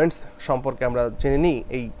ইম্পর্টেন্ট পয়েন্টস সম্পর্কে আমরা জেনে নিই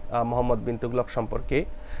এই মোহাম্মদ বিন তুগলক সম্পর্কে।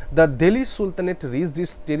 The Delhi sultanate reached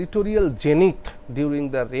it's territorial zenith during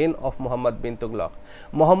the rain of Mohammad bin Tughlaq.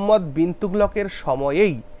 Mohammad বিন তুগলকের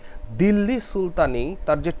সময়েই দিল্লি সুলতানি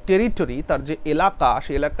তার যে টেরিটরি, তার যে এলাকা,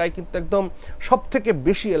 সেই এলাকায় কিন্তু একদম সব থেকে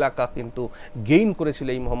বেশি এলাকা কিন্তু গেইন করেছিল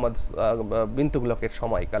এই মোহাম্মদ বিন তুগলকের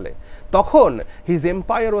সময়কালে। তখন হিজ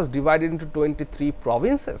এম্পায়ার ওয়াজ ডিভাইডেড ইন্টু 23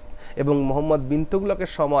 প্রভিন্সেস, এবং মোহাম্মদ বিন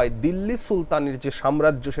তুগলকের সময় দিল্লি সুলতানির যে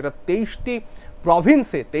সাম্রাজ্য সেটা 23টি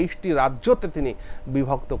প্রভিন্সে, 23টি রাজ্যতে তিনি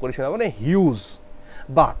বিভক্ত করেছিলেন, মানে huge.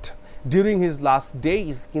 But during his last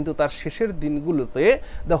days, কিন্তু তার শেষের দিনগুলোতে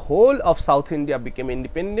the whole of south India became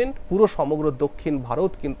independent, পুরো সমগ্র দক্ষিণ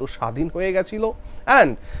ভারত কিন্তু স্বাধীন হয়ে গেছিল।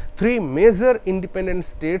 And 3 major independent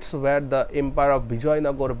states war the empire of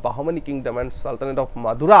Bijoynagar, Bahmani kingdom and সালতানেট of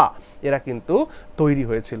Madura, এরা কিন্তু তৈরি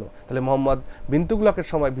হয়েছিল। তাহলে মোহাম্মদ বিন তুগলকের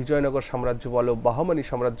সময় বিজয়নগর সাম্রাজ্য বলো, বাহমানি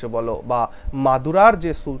সাম্রাজ্য বলো, বা মাদুরার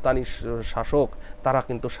যে সুলতানি শাসক, তারা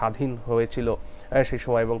কিন্তু স্বাধীন হয়েছিল সেই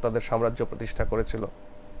সময় এবং তাদের সাম্রাজ্য প্রতিষ্ঠা করেছিল।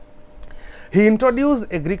 হি ইন্ট্রোডিউস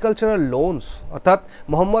এগ্রিকালচারাল লোনস, অর্থাৎ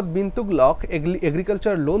মোহাম্মদ বিন তুগলক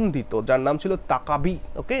এগ্রিকালচার লোন দিত যার নাম ছিল তাকাবি।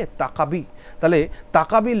 ওকে, তাকাবি, তাহলে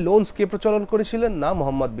তাকাবি লোনস কে প্রচলন করেছিলেন? না,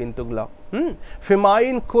 Mohammad bin Tughlaq.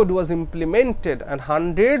 ফেমাইন code was implemented and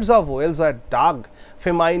hundreds of Wales war dug.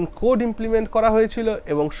 ফেমাইন code implement করা হয়েছিল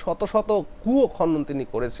এবং শত শত কুয়ো খনন তিনি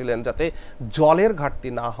করেছিলেন যাতে জলের ঘাটতি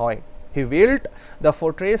না হয়। He built the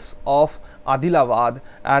fortress of Adilabad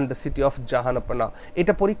and the city of Jahanpana.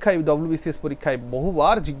 এটা পরীক্ষায় WBCS পরীক্ষায়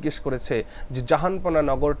বহুবার জিজ্ঞেস করেছে যে জাহানপনা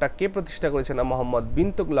নগরটা কে প্রতিষ্ঠা করেছেন? না, মোহাম্মদ বিন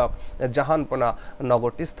তুগলক জাহানপনা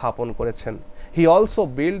নগরটি স্থাপন করেছেন। He also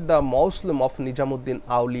built the mausoleum of Nizamuddin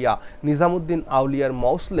আউলিয়া। নিজামুদ্দিন আউলিয়ার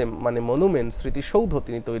মৌসলেম মানে মনুমেন্ট, স্মৃতিসৌধ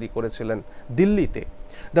তিনি তৈরি করেছিলেন দিল্লিতে।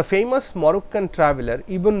 The famous Moroccan traveler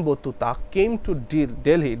Ibn Battuta came to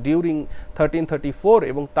Delhi during 1334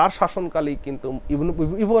 এবং তার শাসনকালেই কিন্তু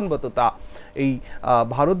ইবন বতুতা এই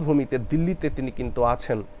ভারত ভূমিতে দিল্লিতে তিনি কিন্তু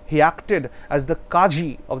আছেন। He acted as the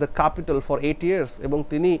Qazi of the capital for 8 years এবং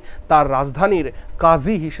তিনি তার রাজধানীর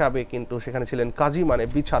কাজী হিসাবে কিন্তু সেখানে ছিলেন। কাজী মানে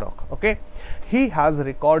বিচারক। ওকে, he has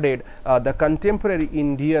recorded the contemporary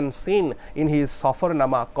Indian scene in his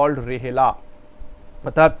সফরনামা called রেহেলা।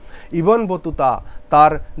 অর্থাৎ ইবন বতুতা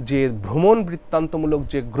তার যে ভ্রমণ বৃত্তান্তমূলক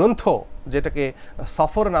যে গ্রন্থ যেটাকে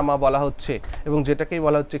সফরনামা বলা হচ্ছে এবং যেটাকেই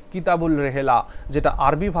বলা হচ্ছে কিতাবুল রেহেলা, যেটা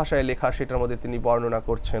আরবি ভাষায় লেখা, সেটার মধ্যে তিনি বর্ণনা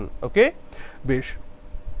করছেন। ওকে, বেশ।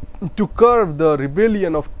 Two curve the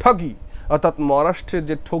rebellion of ঠগি, অর্থাৎ মহারাষ্ট্রের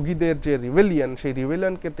যে ঠগিদের যে রিবেলিয়ন, সেই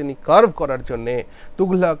রিবেলিয়নকে তিনি কার্ভ করার জন্যে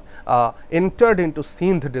Tughlaq entered into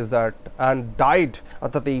Sindh dessert and died,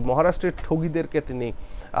 অর্থাৎ এই মহারাষ্ট্রের ঠগিদেরকে তিনি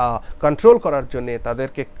কন্ট্রোল করার জন্যে,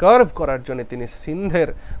 তাদেরকে কার্ভ করার জন্যে তিনি সিন্ধের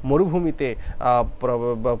মরুভূমিতে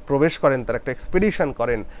প্রবেশ করেন, তার একটা এক্সপেডিশন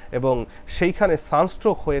করেন এবং সেইখানে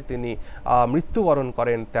সানস্ট্রোক হয়ে তিনি মৃত্যুবরণ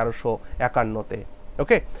করেন 1351-তে।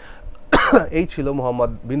 ওকে, এই ছিল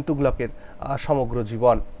মোহাম্মদ বিন তুগলকের সমগ্র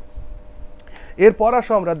জীবন। এরপর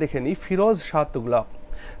আসো আমরা দেখে নিই ফিরোজ শাহ তুগলক।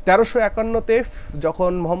 1351-তে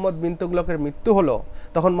যখন মোহাম্মদ বিন তুগলকের মৃত্যু হলো,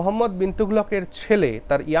 তখন মোহাম্মদ বিন তুগলকের ছেলে,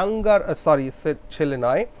 তার ছেলে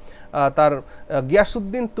নয়, তার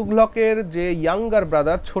গিয়াসউদ্দিন তুগলকের যে ইয়াঙ্গার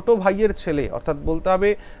ব্রাদার, ছোট ভাইয়ের ছেলে, অর্থাৎ বলতে হবে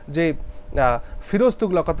যে ফিরোজ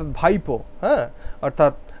তুগলক অর্থাৎ ভাইপো, হ্যাঁ,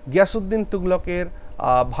 অর্থাৎ গিয়াসউদ্দিন তুগলকের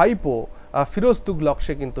ভাইপো ফিরোজ তুগলক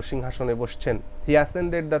সে কিন্তু সিংহাসনে বসছেন। He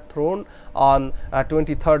ascended the throne on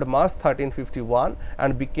 23rd March 1351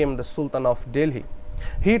 and became the Sultan of Delhi.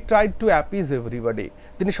 He tried to appease everybody.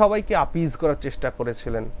 তিনি সবাইকে আপিজ করার চেষ্টা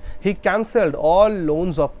করেছিলেন। He cancelled all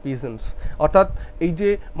loans of peasants, অর্থাৎ এই যে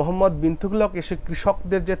মোহাম্মদ বিন তুগলক এসে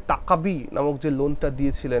কৃষকদের যে তাকাবি নামক যে লোনটা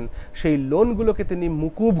দিয়েছিলেন, সেই লোনগুলোকে তিনি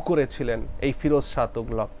মুকুব করেছিলেন এই Firoz Shah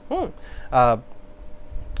Tughlaq.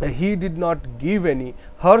 He did not give any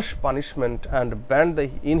harsh punishment and banned the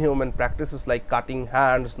inhuman practices like cutting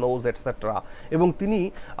hands, nose, etc. এবং তিনি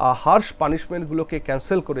হার্শ পানিশমেন্টগুলোকে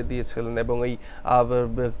ক্যান্সেল করে দিয়েছিলেন এবং এই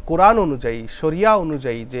কোরআন অনুযায়ী, শরিয়া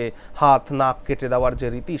অনুযায়ী যে হাত নাক কেটে দেওয়ার যে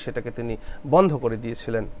রীতি, সেটাকে তিনি বন্ধ করে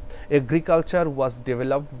দিয়েছিলেন। Agriculture was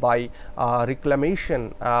developed by reclamation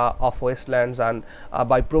of wastelands and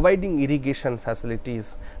by providing irrigation facilities.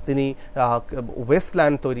 তিনি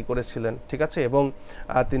ওয়েস্টল্যান্ড তৈরি করেছিলেন, ঠিক আছে, এবং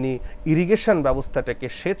তিনি ইরিগেশন ব্যবস্থাটাকে,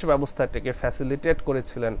 সেচ ব্যবস্থাটাকে ফ্যাসিলিটেট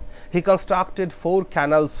করেছিলেন। হি কনস্ট্রাক্টেড 4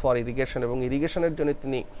 ক্যানালস ফর ইরিগেশন এবং ইরিগেশনের জন্য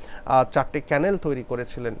তিনি 4টে ক্যানেল তৈরি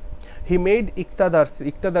করেছিলেন। হি মেড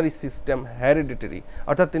ইকতাদারি সিস্টেম হেরিডিটারি,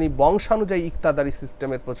 অর্থাৎ তিনি বংশানুযায়ী ইকতাদারি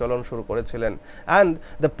সিস্টেমের প্রচলন শুরু করেছিলেন। And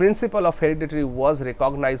the principal of hereditary was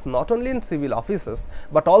recognized not only in civil offices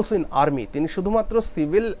but also in army. তিনি শুধুমাত্র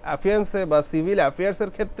সিভিল অ্যাফেয়ার্সে বা সিভিল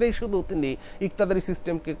অ্যাফেয়ার্সের ক্ষেত্রেই শুধু তিনি ইকতাদারি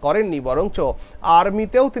সিস্টেমকে করেননি, বরঞ্চ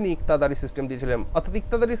আর্মিতেও তিনি ইকতাদারি সিস্টেম দিয়েছিলেন। অর্থাৎ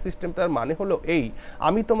ইকতাদারি সিস্টেমটার মানে হলো এই,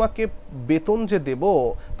 আমি তোমাকে বেতন যে দেব,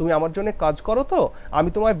 তুমি আমার জন্য কাজ করো, তো আমি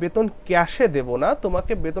তোমায় বেতন ক্যাশে দেব না,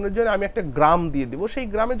 তোমাকে বেতনের জন্য আমি একটা গ্রাম দিয়ে দেবো, সেই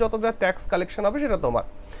গ্রামে যত যা ট্যাক্স কালেকশন হবে সেটা তোমার।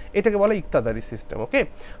 এটাকে বলে ইকতাদারি system. Okay,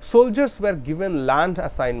 soldiers were given land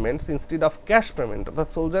assignments instead of cash payment, অর্থাৎ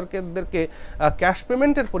সোলজারদেরকে ক্যাশ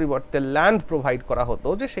পেমেন্টের পরিবর্তে ল্যান্ড প্রোভাইড করা হতো,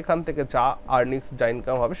 যে সেখান থেকে যা আর্নিংস, যা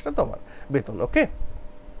ইনকাম হবে সেটা তোমার বেতন। ওকে,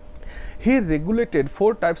 হি regulated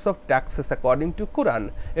 4 types of taxes according to কুরআন,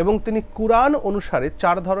 এবং তিনি কুরআন অনুসারে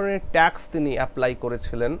 4 ধরনের ট্যাক্স তিনি অ্যাপ্লাই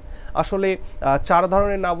করেছিলেন। আসলে 4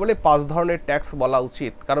 ধরনের না বলে 5 ধরনের ট্যাক্স বলা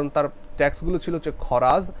উচিত, কারণ তার ট্যাক্সগুলো ছিল হচ্ছে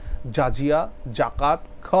খরাজ, জাজিয়া, জাকাত,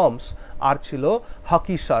 খমস আর ছিল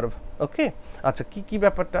হকি সার্ভ। ওকে, আচ্ছা, কি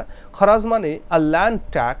ব্যাপারটা? খরাজ মানে আ land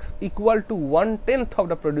tax equal to 1/10 of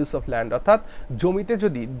the produce of land, অর্থাৎ জমিতে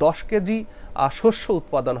যদি 10 কেজি শস্য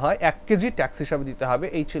উৎপাদন হয় 1 কেজি ট্যাক্স হিসাবে দিতে হবে,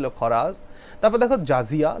 এই ছিল খরাজ। তারপর দেখো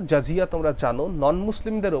জাজিয়া তোমরা জানো নন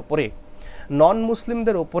মুসলিমদের ওপরে নন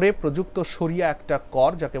মুসলিমদের ওপরে প্রযুক্ত শরিয়া একটা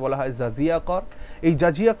কর, যাকে বলা হয় জাজিয়া কর। এই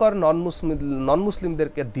জাজিয়া কর নন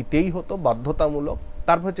মুসলিমদেরকে দিতেই হতো বাধ্যতামূলক।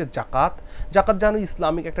 তারপর হচ্ছে জাকাত। জাকাত জানো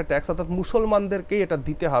ইসলামিক একটা ট্যাক্স, অর্থাৎ মুসলমানদেরকেই এটা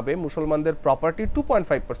দিতে হবে, মুসলমানদের প্রপার্টি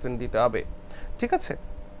 2.5% দিতে হবে, ঠিক আছে।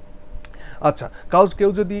 আচ্ছা,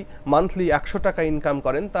 কেউ যদি মান্থলি 100 টাকা ইনকাম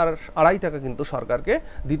করেন, তার 2.5 টাকা কিন্তু সরকারকে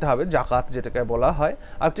দিতে হবে, জাকাত যেটাকে বলা হয়।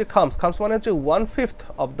 আর হচ্ছে খামস মানে হচ্ছে 1/5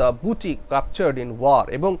 অফ দ্য বুটি ক্যাপচার্ড ইন ওয়ার,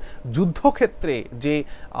 এবং যুদ্ধক্ষেত্রে যে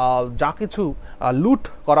যা কিছু লুট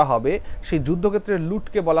করা হবে, সেই যুদ্ধক্ষেত্রের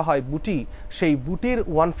লুটকে বলা হয় বুটি, সেই বুটির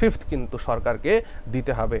 1/5 কিন্তু সরকারকে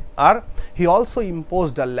দিতে হবে। আর he also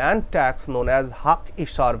imposed a land tax known as Haque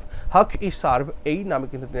E serve, এই নামে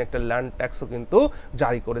কিন্তু তিনি একটা ল্যান্ড ট্যাক্সও কিন্তু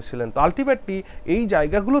জারি করেছিলেন। তো আলটিমেটলি এই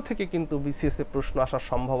জায়গাগুলো থেকে কিন্তু বিসিএস এ প্রশ্ন আসার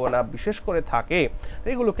সম্ভাবনা বিশেষ করে থাকে।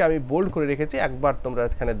 এইগুলোকে আমি বোল্ড করে রেখেছি, একবার তোমরা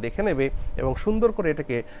এখানে দেখে নেবে এবং সুন্দর করে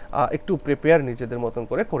এটাকে একটু প্রিপেয়ার নিজেদের মতন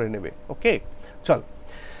করে নেবে। ওকে, চল।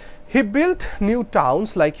 He built new towns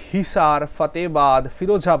like Hisar, ফতেবাদ,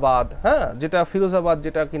 Firozabad, হ্যাঁ, যেটা ফিরোজাবাদ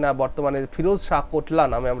যেটা কিনা বর্তমানে ফিরোজ শাহ কোটলা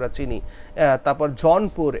নামে আমরা চিনি, তারপর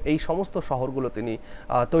জনপুর, এই সমস্ত শহরগুলো তিনি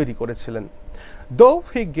তৈরি করেছিলেন। Though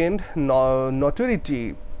he gained notoriety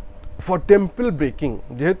for temple breaking,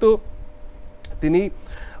 যেহেতু তিনি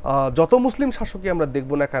যত মুসলিম শাসকই আমরা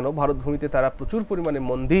দেখব না কেন, ভারতভূমিতে তারা প্রচুর পরিমাণে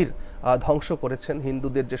মন্দির ধ্বংস করেছেন,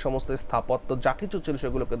 হিন্দুদের যে সমস্ত স্থাপত্য যা কিছু ছিল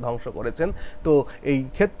সেগুলোকে ধ্বংস করেছেন। তো এই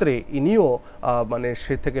ক্ষেত্রে ইনিও মানে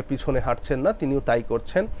সে থেকে পিছনে হাঁটছেন না, তিনিও তাই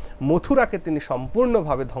করছেন। মথুরাকে তিনি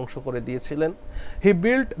সম্পূর্ণভাবে ধ্বংস করে দিয়েছিলেন। হি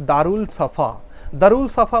বিল্ট দারুল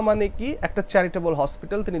সাফা মানে কি, একটা চ্যারিটেবল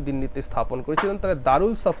হসপিটাল তিনি দিল্লিতে স্থাপন করেছিলেন। তাহলে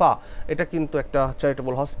দারুল সাফা এটা কিন্তু একটা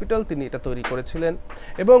চ্যারিটেবল হসপিটাল, তিনি এটা তৈরি করেছিলেন।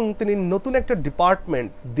 এবং তিনি নতুন একটা ডিপার্টমেন্ট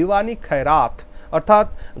দিওয়ানি খায়রাত, অর্থাৎ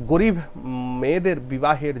গরিব মেয়েদের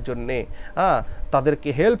বিবাহের জন্যে, তাদেরকে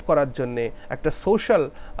হেল্প করার জন্যে একটা সোশ্যাল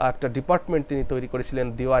একটা ডিপার্টমেন্ট তিনি তৈরি করেছিলেন,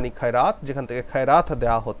 দিওয়ানি খায়রাত, যেখান থেকে খায়রাত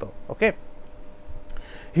দেওয়া হতো। ওকে,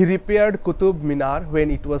 হি repaired Qutub Minar when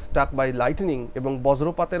it was struck by lightning, এবং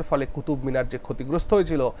বজ্রপাতের ফলে কুতুব মিনার যে ক্ষতিগ্রস্ত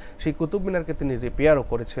হয়েছিল সেই কুতুব মিনারকে তিনি রিপেয়ারও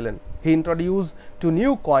করেছিলেন। হি ইন্ট্রোডিউস টু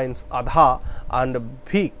নিউ কয়েন্স আধা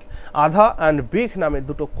অ্যান্ড ভিক নামে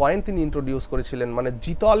দুটো কয়েন তিনি ইন্ট্রোডিউস করেছিলেন, মানে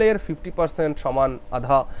জিতলের 50% সমান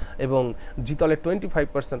আধা এবং জিতলের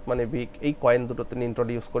 25% মানে ভিক, এই কয়েন দুটো তিনি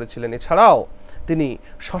ইন্ট্রোডিউস করেছিলেন। এছাড়াও তিনি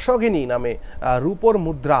শশগিনী নামে রূপোর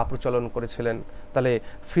মুদ্রা প্রচলন করেছিলেন। তাহলে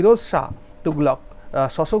ফিরোজ শাহ তুগলক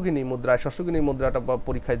শশগিনী মুদ্রাটা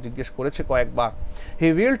পরীক্ষায় জিজ্ঞেস করেছে কয়েকবার। হি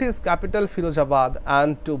built his capital Firozabad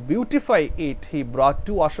and two beautify it he ব্রট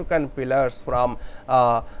 2 Ashokan pillars from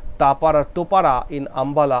তোপারা in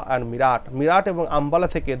Ambala and Meerut এবং আম্বালা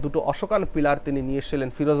থেকে দুটো অশোকান পিলার তিনি নিয়ে এসেছিলেন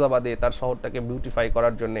ফিরোজাবাদে তার শহরটাকে বিউটিফাই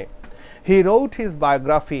করার জন্যে। হি রোট হিজ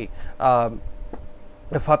বায়োগ্রাফি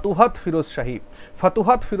ফাতুহাত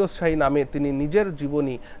ফিরোজ শাহী নামে তিনি নিজের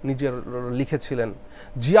জীবনী লিখেছিলেন।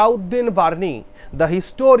 Ziauddin Bernie the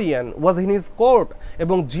historian was in his court,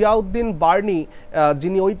 এবং জিয়াউদ্দিন বার্নি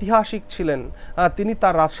যিনি ঐতিহাসিক ছিলেন তিনি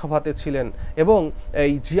তার রাজসভাতে ছিলেন, এবং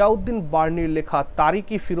এই জিয়াউদ্দিন বার্নির লেখা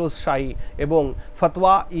তারিকি ফিরোজ শাহী এবং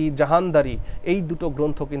ফতোয়া ই জাহানদারি, এই দুটো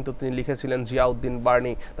গ্রন্থ কিন্তু তিনি লিখেছিলেন জিয়াউদ্দিন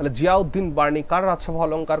বার্নি। তাহলে জিয়াউদ্দিন বার্নি কার রাজসভা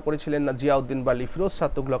অলঙ্কার করেছিলেন না, জিয়াউদ্দিন বার্নি ফিরোজ শাহ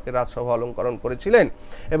তুগলকের রাজসভা অলঙ্করণ করেছিলেন,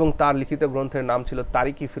 এবং তার লিখিত গ্রন্থের নাম ছিল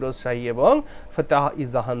তারিকি ফিরোজ শাহী এবং ফতোয়া ই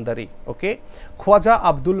জাহানদারি। ওকে, খোয়াজা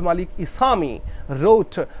আব্দুল মালিক ইসামি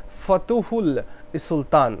রোট ফতুহুল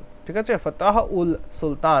সুলতান, ঠিক আছে, ফতাহুল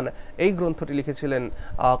সুলতান এই গ্রন্থটি লিখেছিলেন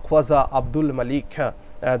খোয়াজা আব্দুল মালিক,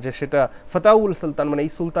 যে সেটা ফতাহুল সুলতান মানে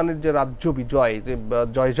এই সুলতানের যে রাজ্য বিজয়, যে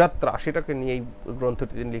জয়যাত্রা, সেটাকে নিয়ে এই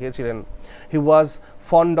গ্রন্থটি তিনি লিখেছিলেন। হি ওয়াজ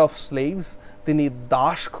ফন্ড অফ স্লেভস, তিনি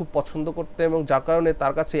দাস খুব পছন্দ করতেন, এবং যার কারণে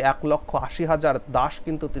তার কাছে 1,80,000 দাস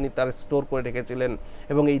কিন্তু তিনি তার স্টোর করে রেখেছিলেন,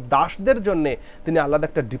 এবং এই দাসদের জন্য তিনি আলাদা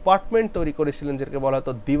একটা ডিপার্টমেন্ট তৈরি করেছিলেন যেটাকে বলা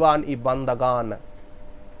হতো দিওয়ান ই বান্দাগান।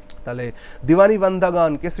 তাহলে দিওয়ানি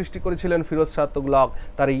বান্দাগানকে সৃষ্টি করেছিলেন ফিরোজ শাহ তুগলক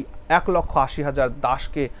তার এই 1,80,000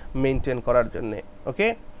 দাসকে মেনটেন করার জন্যে। ওকে,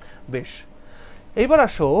 বেশ, এইবার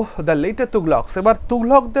আসো দ্য লেটার তুগলকস। এবার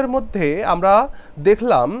তুগলকদের মধ্যে আমরা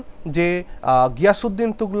দেখলাম যে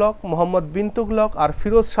গিয়াসউদ্দিন তুগলক, মোহাম্মদ বিন তুগলক আর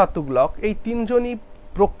ফিরোজ শাহ তুগলক, এই তিনজনই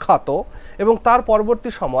প্রখ্যাত, এবং তার পরবর্তী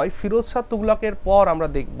সময় ফিরোজ শাহ তুগলকের পর আমরা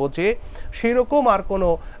দেখব যে সেই রকম আর কোনো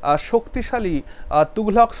শক্তিশালী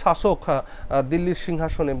তুগলক শাসক দিল্লির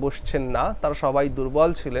সিংহাসনে বসছেন না, তারা সবাই দুর্বল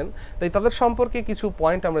ছিলেন। তাই তাদের সম্পর্কে কিছু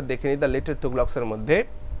পয়েন্ট আমরা দেখে নিই দ্য লেটার তুগলকসের মধ্যে।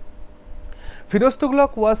 ফিরোজ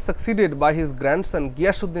তুগলক ওয়াজ succeeded by his grandson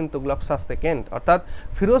Giasuddin Tughlaq Shah second, অর্থাৎ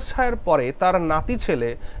ফিরোজ শাহের পরে তার নাতি ছেলে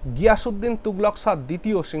গিয়াসউদ্দিন তুগলক শাহ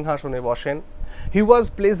দ্বিতীয় সিংহাসনে বসেন। He was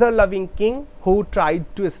pleasure-loving king who tried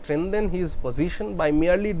to strengthen his position by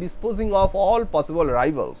merely disposing of all possible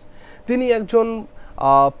rivals. তিনি একজন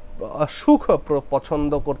সুখ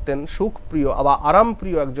পছন্দ করতেন, সুখপ্রিয় বা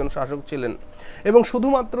আরামপ্রিয় একজন শাসক ছিলেন এবং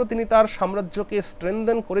শুধুমাত্র তিনি তার সাম্রাজ্যকে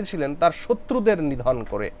স্ট্রেনদেন করেছিলেন তার শত্রুদের নিধন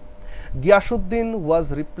করে। গিয়াসউদ্দিন ওয়াজ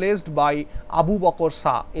replaced by Abu Bakr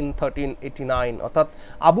Shah in 1389, অর্থাৎ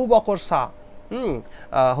আবু বকর শাহ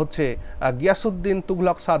হচ্ছে গিয়াসউদ্দিন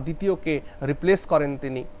তুগলক শাহ দ্বিতীয়কে রিপ্লেস করেন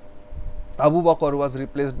তিনি। আবু বকর ওয়াজ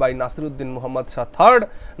replaced by Nasiruddin Muhammad Shah third.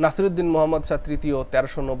 Nasiruddin Muhammad Shah তৃতীয়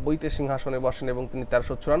 1390-তে সিংহাসনে বসেন এবং তিনি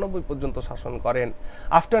 1394 পর্যন্ত শাসন করেন।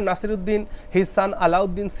 After Nasiruddin his son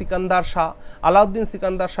Alauddin Sikandar Shah, Alauddin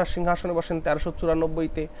Sikandar Shah সিংহাসনে বসেন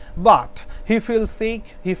 1394-তে, but he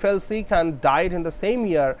fail sick and died in the same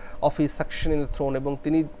year of his succession in the thrown, এবং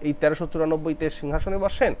তিনি এই 1394-তে সিংহাসনে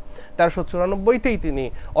বসেন, 1394-তেই তিনি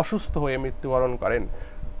অসুস্থ হয়ে মৃত্যুবরণ করেন।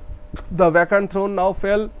 The vacant throne now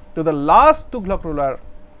fell to the last Tughlaq ruler,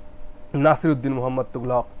 Nasiruddin Muhammad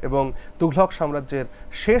Tughlaq, এবং তুগলক সাম্রাজ্যের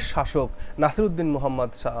শেষ শাসক নাসিরউদ্দিন মুহাম্মদ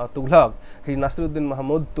তুগলক, এই নাসিরউদ্দিন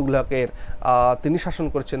মাহমুদ তুগলকের তিনি শাসন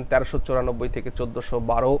করেছেন 1394 থেকে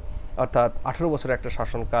 1412, অর্থাৎ 18 বছরের একটা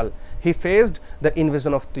শাসনকাল। হি faced the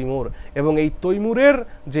invasion of Taimur, এবং এই তৈমুরের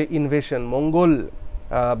যে ইনভেশন, মঙ্গল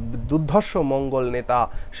দুর্ধর্ষ মঙ্গল নেতা,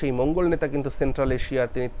 সেই মঙ্গল নেতা কিন্তু সেন্ট্রাল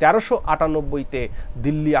এশিয়ার, তিনি 1398-তে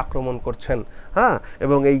দিল্লি আক্রমণ করছেন। হ্যাঁ,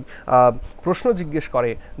 এবং এই প্রশ্ন জিজ্ঞেস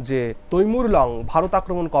করে যে তৈমুর লং ভারত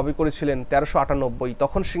আক্রমণ কবে করেছিলেন? 1398।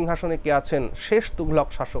 তখন সিংহাসনে কে আছেন? শেষ তুগলক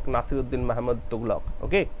শাসক নাসিরউদ্দিন মাহমুদ তুগলক।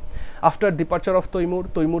 ওকে, after departure of Taimur,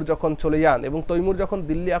 Taimur যখন চলে যান এবং তৈমুর যখন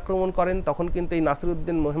দিল্লি আক্রমণ করেন, তখন কিন্তু এই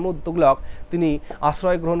নাসিরউদ্দিন মাহমুদ তুগলক তিনি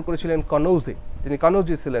আশ্রয় গ্রহণ করেছিলেন কনৌজে, তিনি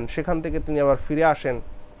কনৌজি ছিলেন, সেখান থেকে তিনি আবার ফিরে আসেন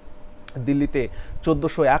দিল্লিতে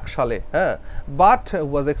 1401 সালে। হ্যাঁ, but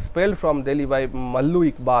was expelled from Delhi by মাল্লু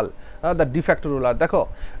Iqbal, the de facto ruler. দেখো,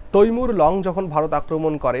 তৈমুর লং যখন ভারত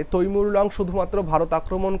আক্রমণ করে, তৈমুর লং শুধুমাত্র ভারত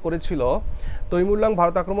আক্রমণ করেছিল, তৈমুর লং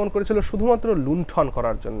ভারত আক্রমণ করেছিল শুধুমাত্র লুণ্ঠন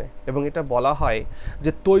করার জন্যে, এবং এটা বলা হয়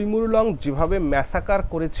যে তৈমুর লং যেভাবে ম্যাসাকার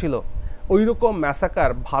করেছিল ওই রকম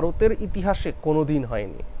ম্যাসাকার ভারতের ইতিহাসে কোনোদিন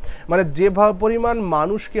হয়নি। মানে যে পরিমাণ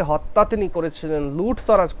মানুষকে হত্যা তিনি করেছিলেন,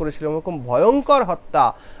 লুটতরাজ করেছিলেন, এরকম ভয়ঙ্কর হত্যা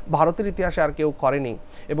ভারতের ইতিহাসে আর কেউ করেনি।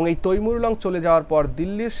 এবং এই তৈমুর লং চলে যাওয়ার পর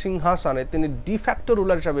দিল্লির সিংহাসনে তিনি ডিফ্যাক্টো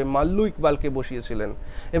রুলার হিসাবে মাল্লু ইকবালকে বসিয়েছিলেন,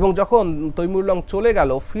 এবং যখন তৈমুর লং চলে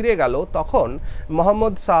গেল, ফিরে গেল, তখন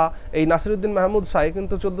মোহাম্মদ শাহ, এই নাসিরউদ্দিন মাহমুদ শাহ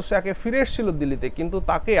কিন্তু 1401-এ ফিরে এসেছিল দিল্লিতে, কিন্তু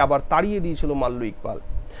তাকে আবার তাড়িয়ে দিয়েছিল মাল্লু ইকবাল।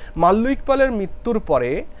 মাল্লু ইকবালের মৃত্যুর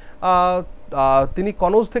পরে তিনি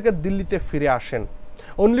কনৌজ থেকে দিল্লিতে ফিরে আসেন,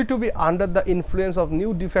 only to be under the influence of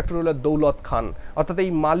new de facto ruler দৌলত খান। অর্থাৎ এই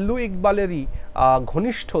মাল্লু ইকবালেরই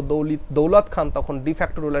ঘনিষ্ঠ দৌলত খান তখন de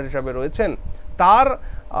facto রুলার হিসাবে রয়েছেন, তার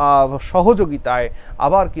সহযোগিতায়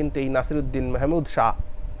আবার কিন্তু এই নাসিরউদ্দিন মাহমুদ শাহ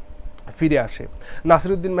ফিরে আসে।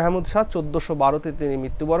 নাসিরউদ্দিন মাহমুদ শাহ 1412-তে তিনি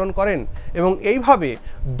মৃত্যুবরণ করেন, এবং এইভাবে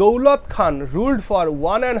দৌলত খান ruled for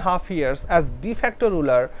 1.5 years as de facto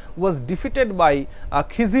ruler was defeated by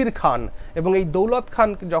খিজির খান। এবং এই দৌলত খান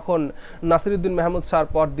যখন নাসিরউদ্দিন মাহমুদ শাহর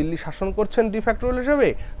পর দিল্লি শাসন করছেন de facto ruler হিসেবে,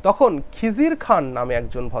 তখন খিজির খান নামে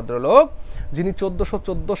একজন ভদ্রলোক, যিনি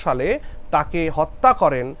 1414 সালে তাকে হত্যা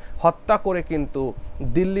করেন, হত্যা করে কিন্তু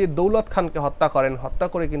দিল্লির দৌলত খানকে হত্যা করেন, হত্যা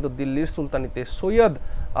করে কিন্তু দিল্লির সুলতানিতে সৈয়দ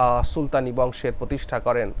সুলতানি বংশের প্রতিষ্ঠা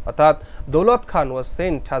করেন। অর্থাৎ দৌলত খান was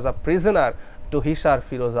sent as a prisoner two Hisar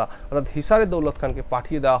ফিরোজা, অর্থাৎ হিসারে দৌলত খানকে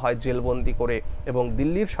পাঠিয়ে দেওয়া হয় জেলবন্দি করে, এবং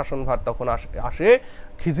দিল্লির শাসনভার তখন আসে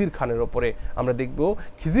খিজির খানের ওপরে। আমরা দেখব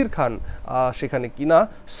খিজির খান সেখানে কিনা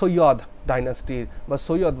সৈয়দ ডাইনাস্টির বা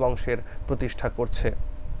সৈয়দ বংশের প্রতিষ্ঠা করছে।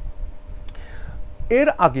 এর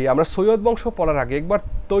আগে আমরা সৈয়দ বংশ পড়ার আগে একবার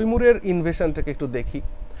তৈমুরের ইনভেশনটাকে একটু দেখি।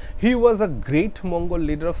 হি ওয়াজ a great Mangal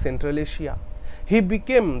leader of central Asia. He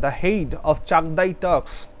became the head of চাগদাই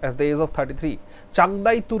Turk's at the age of 33।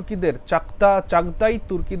 চাগদাই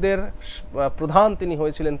তুর্কিদের প্রধান তিনি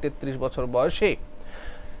হয়েছিলেন 33 বছর বয়সে।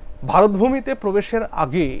 ভারতভূমিতে প্রবেশের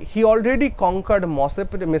আগে হি already conquered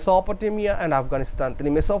Mesopotamia and Afghanistan, তিনি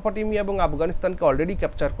মেসোপটেমিয়া এবং আফগানিস্তানকে অলরেডি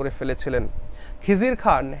ক্যাপচার করে ফেলেছিলেন। খিজির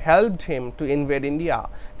খান helped him to invade India,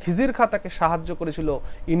 খিজির খান তাকে সাহায্য করেছিল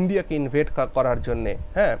ইন্ডিয়াকে ইনভেড করার জন্যে।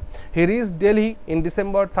 হ্যাঁ, he reach Delhi in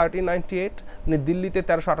December 1398, তিনি দিল্লিতে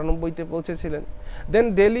 1398-তে পৌঁছেছিলেন। দেন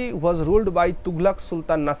দিল্লি ওয়াজ ruled by Tughlaq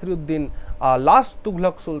Sultan Nasiruddin, last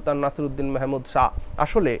Tughlaq সুলতান নাসিরউদ্দিন মাহমুদ শাহ।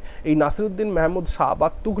 আসলে এই নাসিরউদ্দিন মাহমুদ শাহ বা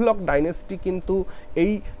তুগলক ডাইনেস্টি কিন্তু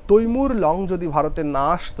এই তৈমুর লং যদি ভারতে না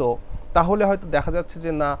আসতো, তাহলে হয়তো দেখা যাচ্ছে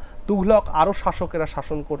যে না, তুঘলক আরও শাসকেরা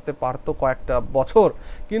শাসন করতে পারত কয়েকটা বছর,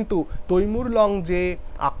 কিন্তু তৈমুর লং যে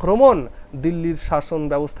আক্রমণ দিল্লির শাসন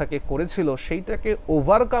ব্যবস্থাকে করেছিল সেইটাকে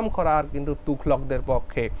ওভারকাম করা আর কিন্তু তুঘলকদের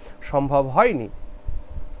পক্ষে সম্ভব হয়নি।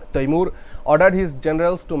 Taimur ordered his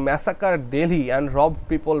generals to massacre Delhi and rob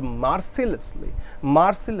people mercilessly,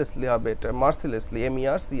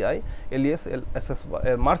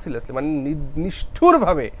 mercilessly, মানে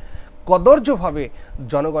নিষ্ঠুরভাবে, কদর্যভাবে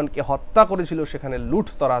জনগণকে হত্যা করেছিল, সেখানে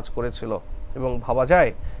লুটতরাজ করেছিল। এবং ভাবা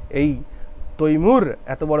যায় এই তৈমুর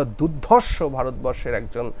এত বড় দুর্ধর্ষ ভারতবর্ষের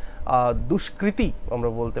একজন দুষ্কৃতী আমরা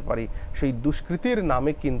বলতে পারি, সেই দুষ্কৃতির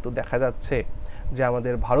নামে কিন্তু দেখা যাচ্ছে যে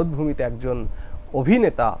আমাদের ভারতভূমিতে একজন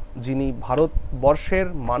অভিনেতা, যিনি ভারতবর্ষের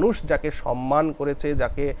মানুষ যাকে সম্মান করেছে,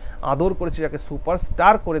 যাকে আদর করেছে, যাকে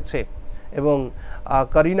সুপারস্টার করেছে, এবং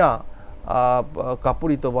করিনা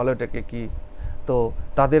কাপুরই তো বলে এটাকে কি, তো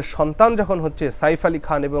তাদের সন্তান যখন হচ্ছে সাইফ আলী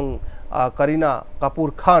খান এবং করিনা কাপুর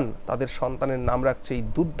খান, তাদের সন্তানের নাম রাখছে এই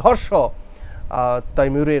দুর্ধর্ষ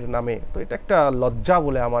তৈমুরের নামে। তো এটা একটা লজ্জা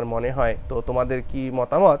বলে আমার মনে হয়। তো তোমাদের কি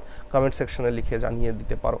মতামত কমেন্ট সেকশনে লিখে জানিয়ে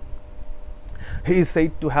দিতে পারো। He is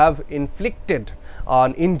said to have inflicted on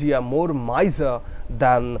India more misery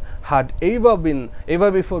than had ever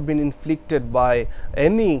before been inflicted by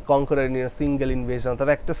any conqueror in a single invasion.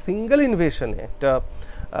 তাদের একটা সিঙ্গেল ইনভেশনে একটা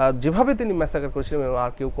যেভাবে তিনি ম্যাসাকার করেছিলেন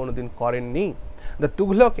আর কেউ কোনোদিন করেননি। The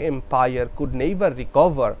Tughlaq Empire could never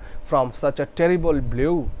recover from such a terrible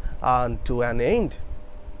blow to an end.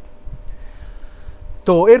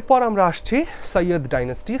 তো এরপর আমরা আসছি সৈয়দ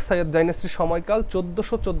ডাইনাস্টি। সৈয়দ ডাইনাস্টির সময়কাল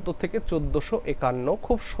 1414 থেকে 1451,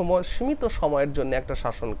 খুব সীমিত সময়ের জন্য একটা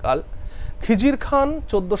শাসনকাল। খিজির খান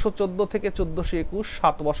 1414 থেকে 1421,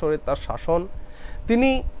 7 বছরের তার শাসন।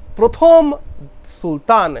 তিনি প্রথম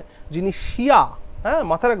সুলতান যিনি শিয়া,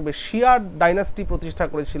 মাথা রাখবে, শিয়া ডাইনাস্টি প্রতিষ্ঠা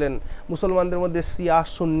করেছিলেন। মুসলমানদের মধ্যে শিয়া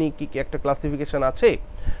সুন্নি কি একটা ক্লাসিফিকেশন আছে,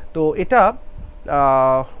 তো এটা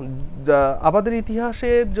আমাদের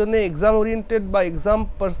ইতিহাসের জন্য এক্সাম ওরিয়েন্টেড বা এক্সাম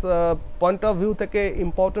পয়েন্ট অফ ভিউ থেকে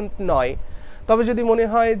ইম্পর্টেন্ট নয়, তবে যদি মনে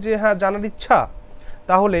হয় যে হ্যাঁ জানার ইচ্ছা,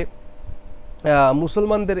 তাহলে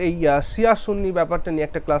মুসলমানদের এই শিয়া সুন্নি ব্যাপারটা নিয়ে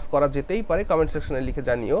একটা ক্লাস করা যেতেই পারে, কমেন্ট সেকশনে লিখে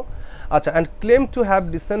জানিও। আচ্ছা, and claim to have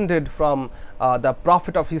descended from the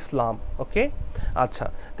prophet of Islam. ওকে, আচ্ছা,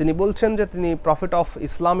 তিনি বলছেন যে তিনি প্রফেট অফ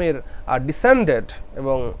ইসলামের ডিসেন্ডেড,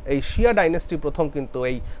 এবং এই শিয়া ডাইনাস্টি প্রথম কিন্তু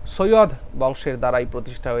এই সৈয়দ বংশের দ্বারাই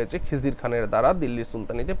প্রতিষ্ঠা হয়েছে, খিজির খানের দ্বারা দিল্লি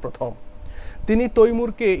সুলতানিতে প্রথম। তিনি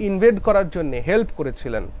তৈমুরকে ইনভেড করার জন্য হেল্প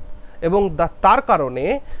করেছিলেন, এবং তার কারণে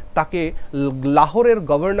তাকে লাহোরের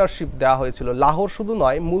গভর্নরশিপ দেওয়া হয়েছিল। লাহোর শুধু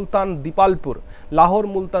নয়, মুলতান দিপালপুর, লাহোর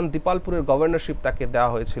মুলতান দিপালপুরের গভর্নরশিপ তাকে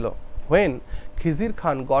দেওয়া হয়েছিল। when Khijir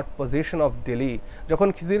Khan got possession of Delhi, যখন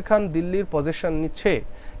খিজির খান দিল্লির পজিশন নিচ্ছে,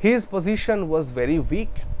 his position was very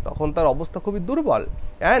weak, তখন তার অবস্থা খুবই দুর্বল,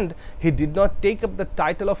 and he did not take up the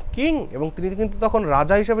title of king, এবং তিনি কিন্তু তখন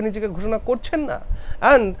রাজা হিসেবে নিজেকে ঘোষণা করছেন না,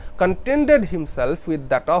 and contented himself with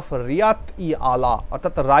that of রিয়াত-ই-আলা,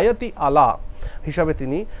 অর্থাৎ রায়ত-ই-আলা হিসাবে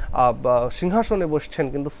তিনি সিংহাসনে বসছেন,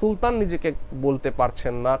 কিন্তু সুলতান নিজেকে বলতে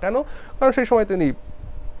পারছেন না। কেন? কারণ সেই সময় তিনি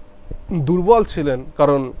দুর্বল ছিলেন,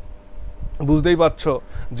 কারণ বুঝতেই পারছো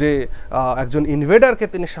যে একজন ইনভেডারকে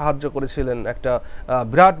তিনি সাহায্য করেছিলেন, একটা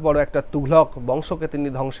বিরাট বড় একটা তুঘলক বংশকে তিনি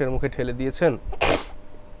ধ্বংসের মুখে ঠেলে দিয়েছেন।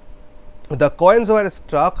 The coins war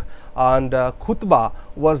struck and খুতবা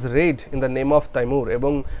ওয়াজ red in the name of Taimur,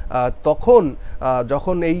 এবং তখন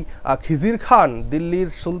যখন এই খিজির খান দিল্লির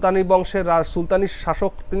সুলতানি বংশের সুলতানি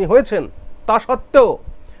শাসক তিনি হয়েছেন, তা সত্ত্বেও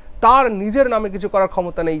তার নিজের নামে কিছু করার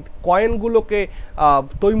ক্ষমতা নেই। কয়েনগুলোকে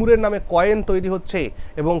তৈমুরের নামে কয়েন তৈরি হচ্ছে,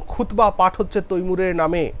 এবং খুতবা পাঠ হচ্ছে তৈমুরের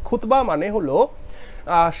নামে। খুতবা মানে হলো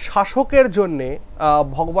শাসকের জন্যে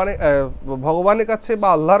ভগবানের কাছে বা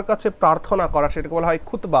আল্লাহর কাছে প্রার্থনা করা, সেটাকে বলা হয়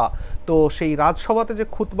খুতবা। তো সেই রাজসভাতে যে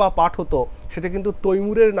খুতবা পাঠ হতো, সেটা কিন্তু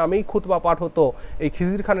তৈমুরের নামেই খুতবা পাঠ হতো, এই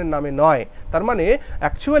খিজির খানের নামে নয়। তার মানে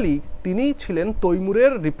অ্যাকচুয়ালি তিনি ছিলেন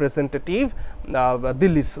তৈমুরের রিপ্রেজেন্টেটিভ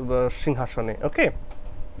দিল্লির সিংহাসনে। ওকে,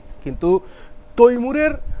 কিন্তু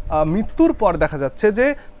তৈমুরের মৃত্যুর পর দেখা যাচ্ছে যে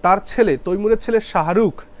তার ছেলে, তৈমুরের ছেলে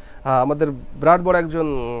শাহরুখ, আমাদের বিরাট বড় একজন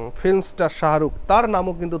ফিল্ম স্টার শাহরুখ, তার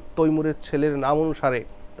নামও কিন্তু তৈমুরের ছেলের নাম অনুসারে।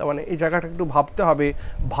 তার মানে এই জায়গাটা একটু ভাবতে হবে,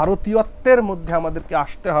 ভারতীয়ত্বের মধ্যে আমাদেরকে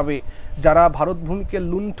আসতে হবে। যারা ভারতভূমিকে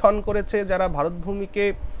লুণ্ঠন করেছে, যারা ভারতভূমিকে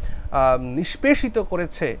নিষ্পেষিত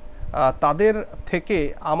করেছে, তাদের থেকে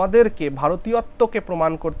আমাদেরকে ভারতীয়ত্বকে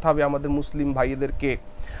প্রমাণ করতে হবে, আমাদের মুসলিম ভাইদেরকে।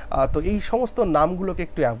 তো এই সমস্ত নামগুলোকে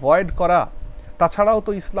একটু অ্যাভয়েড করা। তাছাড়াও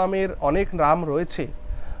তো ইসলামের অনেক নাম রয়েছে,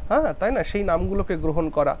 তাই না, সেই নামগুলোকে গ্রহণ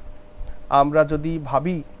করা। আমরা যদি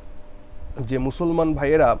ভাবি যে মুসলমান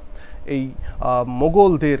ভাইয়েরা এই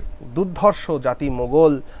মোগলদের দুর্ধর্ষ জাতি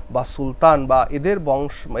মোগল বা সুলতান বা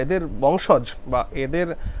এদের বংশজ বা এদের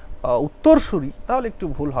উত্তরসূরি তাহলে একটু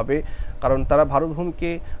ভুল হবে, কারণ তারা ভারতভূমিকে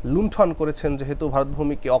লুণ্ঠন করেছেন, যেহেতু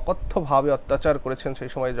ভারতভূমিকে অকথ্যভাবে অত্যাচার করেছেন সেই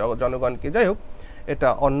সময় জনগণকে। যাই হোক, এটা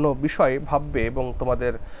অন্য বিষয়ে ভাববে এবং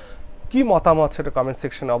তোমাদের কি মতামত সেটা কমেন্ট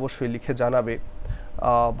সেকশনে অবশ্যই লিখে জানাবে।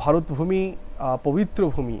 ভারতভূমি পবিত্র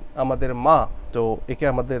ভূমি, আমাদের মা, তো একে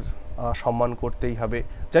আমাদের সম্মান করতেই হবে।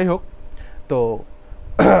 যাই হোক, তো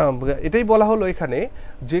এটাই বলা হলো এখানে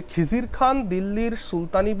যে খিজির খান দিল্লির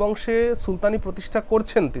সুলতানি বংশে সুলতানি প্রতিষ্ঠা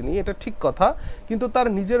করছেন তিনি, এটা ঠিক কথা, কিন্তু তার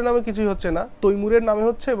নিজের নামে কিছুই হচ্ছে না, তৈমুরের নামে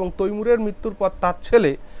হচ্ছে, এবং তৈমুরের মৃত্যুর পর তার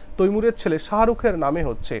ছেলে, তৈমুরের ছেলে শাহরুখের নামে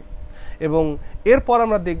হচ্ছে। এবং এরপর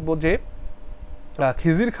আমরা দেখব যে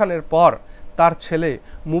খিজির খানের পর তার ছেলে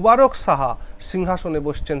মুবারক শাহ সিংহাসনে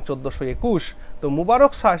বসছেন 1421। তো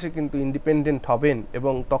মুবারক শাহ এসে কিন্তু ইন্ডিপেন্ডেন্ট হবেন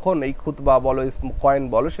এবং তখন এই খুতবা বলো, কয়েন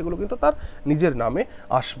বলো, সেগুলো কিন্তু তার নিজের নামে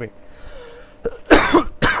আসবে।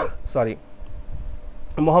 সরি,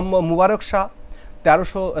 মোহাম্মদ মুবারক শাহ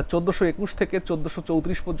 1421 থেকে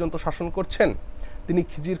 1434 পর্যন্ত শাসন করছেন। তিনি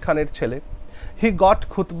খিজির খানের ছেলে। হি গট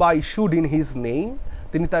খুতবা ইস্যুড ইন হিজ নেম,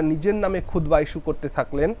 তিনি তার নিজের নামে খুতবা ইস্যু করতে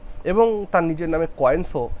থাকলেন এবং তার নিজের নামে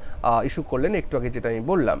কয়েন্সও ইস্যু করলেন, একটু আগে যেটা আমি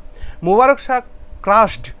বললাম। মুবারক Shah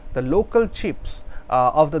crushed the local chiefs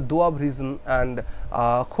of the doab reason and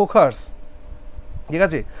খোখার্স, ঠিক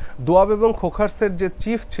আছে, দোয়াব এবং খোখার্সের যে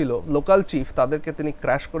চিফ ছিল, লোকাল চিফ, তাদেরকে তিনি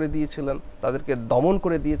ক্র্যাশ করে দিয়েছিলেন, তাদেরকে দমন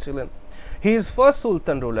করে দিয়েছিলেন। He is first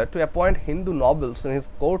Sultan ruler two appoint Hindu নবেলস in his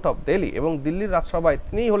court of Delhi, এবং দিল্লির রাজসভায়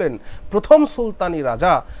তিনিই হলেন প্রথম সুলতানি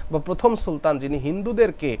রাজা বা প্রথম সুলতান যিনি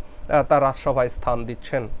হিন্দুদেরকে তার রাজসভায় স্থান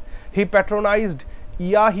দিচ্ছেন। হি প্যাট্রোনাইজড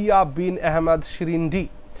ইয়াহিয়া বিন আহমদ শিরিন্ডি,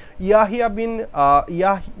 ইয়াহিয়া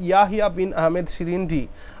বিন আহমেদ শিরিন্ডি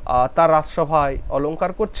তার রাজসভায়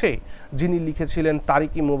অলঙ্কার করছে, যিনি লিখেছিলেন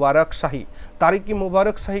তারিকি মুবারক শাহী। তারিকি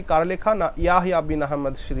মুবারক শাহী কার লেখা? না, ইয়াহিয়া বিন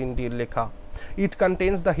আহমদ শিরিন্ডির লেখা। It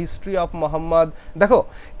contains the history of Mohammad. দেখো,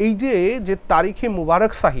 এই যে তারিখে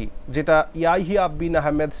মুবারক শাহী, যেটা ইয়াহিয়া বিন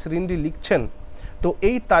আহমেদ শিরিন্ডি লিখছেন, তো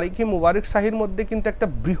এই তারিখে মুবারক শাহীর মধ্যে কিন্তু একটা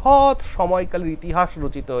বৃহৎ সময়কালের ইতিহাস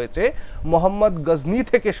রচিত হয়েছে। মোহাম্মদ গজনি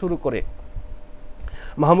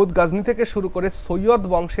থেকে শুরু করে সৈয়দ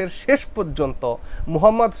বংশের শেষ পর্যন্ত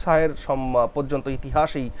মুহাম্মদ শাহের পর্যন্ত ইতিহাস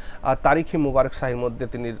এই তারিখে মুবারক শাহীর মধ্যে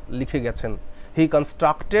তিনি লিখে গেছেন। হি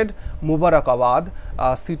কনস্ট্রাক্টেড মুবারকাবাদ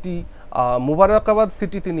সিটি, মুবারকাবাদ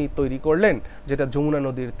সিটি তিনি তৈরি করলেন, যেটা যমুনা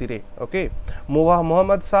নদীর তীরে। ওকে,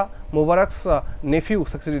 মোহাম্মদ শাহ মুবারক নেফিউ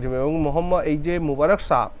সাকসিডেড হিম, এবং এই যে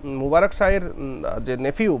মুবারক শাহের যে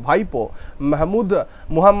নেফিউ, ভাইপো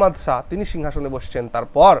মুহাম্মদ শাহ, তিনি সিংহাসনে বসছেন।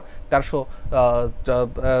 তারপর 1300,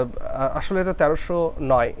 আসলে এটা 1300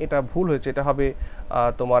 নয়, এটা ভুল হয়েছে, এটা হবে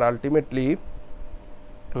তোমার আলটিমেটলি,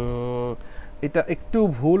 এটা একটু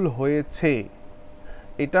ভুল হয়েছে,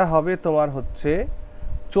 এটা হবে তোমার হচ্ছে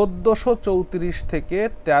 1434 থেকে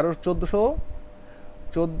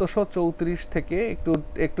 1434 থেকে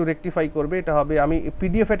একটু রেকটিফাই করবে, এটা হবে, আমি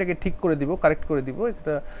পিডিএফ এটাকে ঠিক করে দিব, কারেক্ট করে দিব,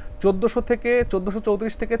 এটা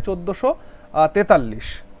 1434 থেকে 1443,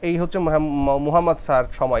 এই হচ্ছে মুহাম্মদ শাহর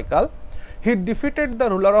সময়কাল। হি defeated the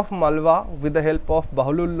ruler of Malwa with the help of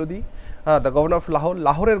Bahlul Lodi, the governor of Lahore,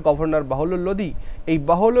 লাহোরের গভর্নর বাহলুল লোদি, এই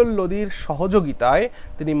বাহলুল লোদির সহযোগিতায়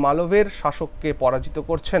তিনি মালবের শাসককে পরাজিত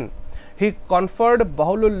করছেন। হি conferred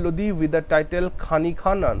Bahlul Lodi with the title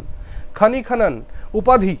খানি খানান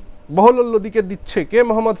উপাধি বাহলুল লোদিকে দিচ্ছে কে?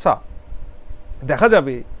 মোহাম্মদ শাহ। দেখা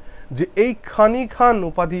যাবে যে এই খানি খান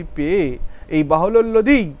উপাধি পেয়ে এই বাহলুল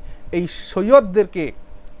লোদি এই সৈয়দদেরকে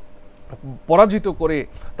পরাজিত করে,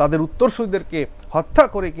 তাদের উত্তরসূরিদেরকে হত্যা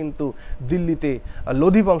করে কিন্তু দিল্লিতে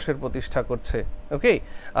লোধি বংশের প্রতিষ্ঠা করছে। ওকে,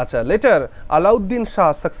 আচ্ছা, লেটার আলাউদ্দিন শাহ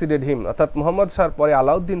সাকসিডেড হিম, অর্থাৎ মোহাম্মদ শাহর পরে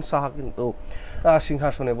আলাউদ্দিন শাহ কিন্তু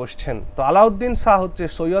সিংহাসনে বসছেন। তো আলাউদ্দিন শাহ হচ্ছে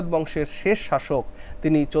সৈয়দ বংশের শেষ শাসক,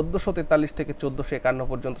 তিনি 1443 থেকে 1451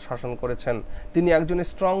 পর্যন্ত শাসন করেছেন। তিনি একজন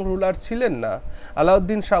স্ট্রং রুলার ছিলেন না।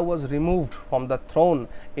 আলাউদ্দিন শাহ ওয়াজ removed from the thrown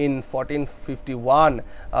in 1451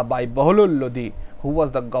 by Bahlul Lodi, who was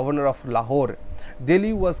the governor of Lahore.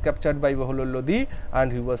 Delhi was captured by Bahlul Lodi and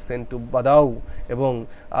he was sent to Badaau, এবং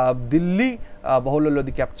দিল্লি বাহলুল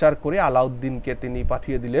লোদি ক্যাপচার করে আলাউদ্দিনকে তিনি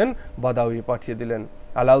পাঠিয়ে দিলেন, বাদাউই পাঠিয়ে দিলেন।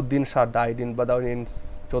 Alauddin Shah died in বাদাউ in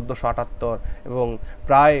 1478, এবং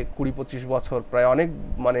প্রায় 20-25 বছর, প্রায় অনেক,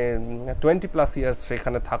 মানে 20+ ইয়ার্স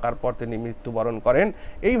সেখানে থাকার পর তিনি মৃত্যুবরণ করেন।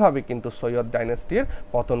 এইভাবে কিন্তু সৈয়দ ডাইনেস্টির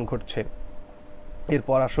পতন ঘটছে।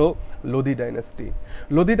 এরপর আসো লোধি ডাইনেস্টি।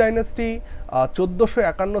 লোধি ডাইনেস্টি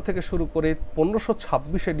 1451 থেকে শুরু করে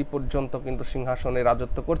 1526 AD পর্যন্ত কিন্তু সিংহাসনে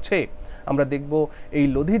রাজত্ব করছে। আমরা দেখব এই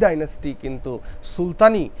লোধি ডাইনাস্টি কিন্তু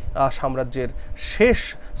সুলতানি সাম্রাজ্যের শেষ,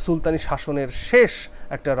 সুলতানি শাসনের শেষ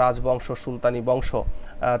একটা রাজবংশ, সুলতানি বংশ।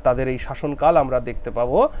 তাদের এই শাসনকাল আমরা দেখতে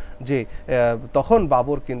পাবো যে তখন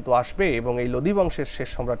বাবর কিন্তু আসবে এবং এই লোধি বংশের শেষ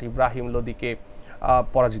সম্রাট ইব্রাহিম লোদিকে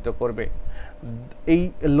পরাজিত করবে। এই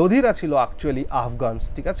লোধিরা ছিল অ্যাকচুয়ালি আফগানস,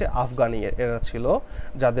 ঠিক আছে, আফগানি এরা ছিল,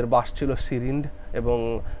 যাদের বাস ছিল সিরিন্ড, এবং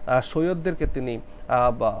সৈয়দদেরকে তিনি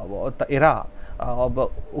এরা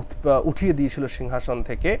উঠিয়ে দিয়েছিল সিংহাসন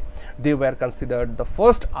থেকে। They were considered the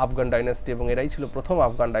first Afghan dynasty, এবং এরাই ছিল প্রথম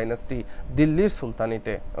আফগান ডাইনাস্টি দিল্লির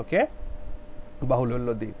সুলতানিতে। ওকে, বাহলুল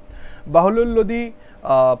লোদি। বাহলুল লোদি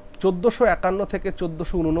 1451 থেকে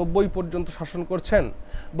 1489 পর্যন্ত শাসন করছেন।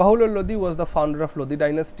 Bahlul Lodi was the founder of Lodi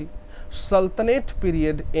dynasty. Sultanate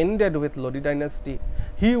period ended with Lodi Dynasty.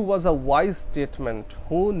 He was a wise statesman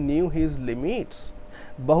who knew his limits.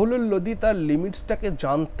 Bahlul Lodi তার লিমিটসটাকে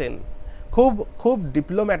জানতেন, খুব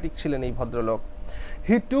ডিপ্লোম্যাটিক ছিলেন এই ভদ্রলোক।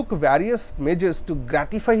 He took various measures to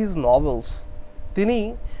gratify his novels. তিনি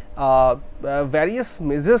ভ্যারিয়াস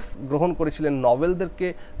মেজার্স গ্রহণ করেছিলেন নভেলদেরকে,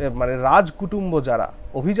 মানে রাজকুটুম্ব যারা,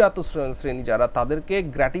 অভিজাত শ্রেণী যারা, তাদেরকে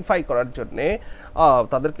গ্র্যাটিফাই করার জন্যে,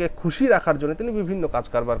 তাদেরকে খুশি রাখার জন্য তিনি বিভিন্ন কাজ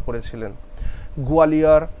কারবার করেছিলেন।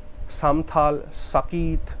 গোয়ালিয়র, সামথাল,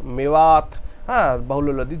 সাকিত, মেওয়াত,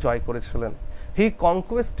 বাহলুল লোদি জয় করেছিলেন। হি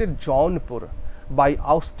কনকোয়েস্টেড জৌনপুর বাই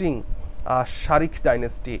আউস্টিং শারিক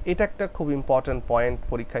ডাইনাস্টি। এটা একটা খুব ইম্পর্ট্যান্ট পয়েন্ট,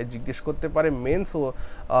 পরীক্ষায় জিজ্ঞেস করতে পারে, মেন্স ও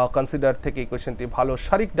কনসিডার থেকে এই কোয়েশ্চেনটি ভালো।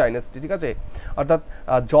 শারিক ডাইনাস্টি, ঠিক আছে, অর্থাৎ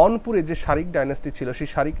জৌনপুরে যে শারিক ডাইনাস্টি ছিল, সেই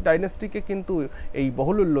শারিক ডাইনাস্টিকে কিন্তু এই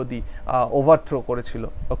বাহলুল লোদি ওভারথ্রো করেছিল।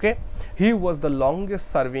 ওকে, হি was the longest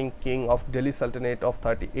serving king of Delhi সালতানেট of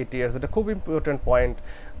 38 years. এটা খুব ইম্পর্ট্যান্ট পয়েন্ট।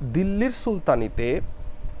 দিল্লির সুলতানিতে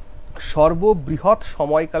সর্ববৃহৎ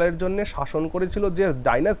সময়কালের জন্য শাসন করেছিল যে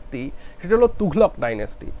ডাইনাস্টি, সেটা হলো তুঘলক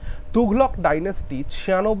ডাইনাস্টি। তুঘলক ডাইনাস্টি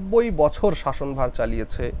 96 বছর শাসনভার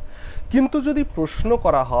চালিয়েছে। কিন্তু যদি প্রশ্ন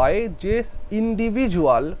করা হয় যে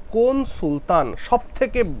ইন্ডিভিজুয়াল কোন সুলতান সব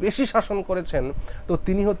থেকে বেশি শাসন করেছেন, তো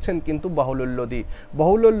তিনি হচ্ছেন কিন্তু বাহলুল লোদি।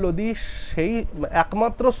 বাহলুল লোদি সেই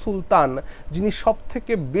একমাত্র সুলতান যিনি সব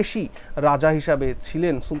থেকে বেশি রাজা হিসাবে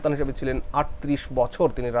ছিলেন, সুলতান হিসাবে ছিলেন। 38 বছর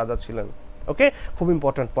তিনি রাজা ছিলেন। ওকে, খুব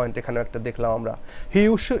ইম্পর্ট্যান্ট পয়েন্ট এখানে একটা দেখলাম আমরা।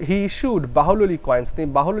 হি ইস্যুড বাহলুলি কয়েন্স। তিনি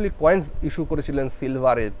বাহলুলি কয়েন্স ইস্যু করেছিলেন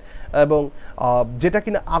সিলভারের, এবং যেটা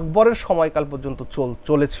কিনা আকবরের সময়কাল পর্যন্ত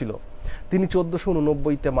চলেছিল। তিনি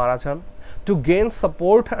 1489-তে মারা যান। To gain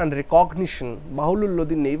support and recognition, Bahulul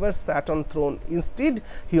Lodi never sat on throne. Instead,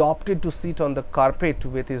 he opted to sit on the carpet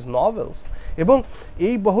with his novels. এবং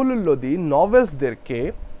এই বাহলুল লোদি নভেলসদেরকে,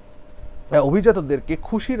 অভিজাতদেরকে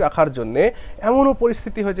খুশি রাখার জন্যে এমনও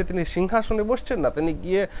পরিস্থিতি হয়েছে তিনি সিংহাসনে বসছেন না, তিনি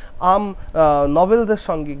গিয়ে নভেলদের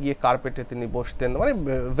সঙ্গে গিয়ে কার্পেটে তিনি বসতেন। মানে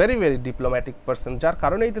ভেরি ভেরি ডিপ্লোম্যাটিক পারসন, যার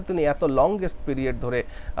কারণেই তো তিনি এত লংগেস্ট পিরিয়ড ধরে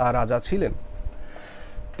রাজা ছিলেন।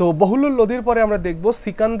 তো বাহলুল লোদির পরে আমরা দেখব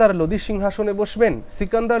সিকান্দার লোদি সিংহাসনে বসবেন।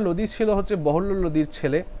 সিকান্দার লোদি ছিল হচ্ছে বাহলুল লোদির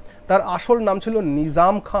ছেলে। তার আসল নাম ছিল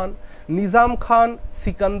নিজাম খান। নিজাম খান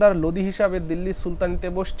সিকান্দার লোদি হিসাবে দিল্লি সুলতানিতে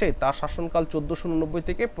বসছে। তার শাসনকাল 1489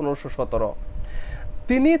 থেকে 1517।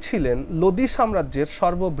 তিনি ছিলেন লোদি সাম্রাজ্যের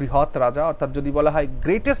সর্ববৃহৎ রাজা, অর্থাৎ যদি বলা হয়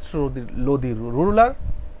গ্রেটেস্ট লোদি রুলার।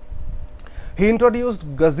 হি ইন্ট্রোডিউসড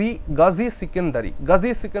গাজি সিকান্দারি।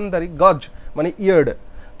 গাজি সিকান্দারি, গজ মানে ইয়ার্ড,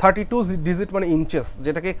 32 ডিজিট মানে ইঞ্চেস,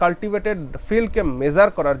 যেটাকে কাল্টিভেটেড ফিল্ডকে মেজার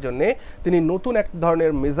করার জন্যে তিনি নতুন এক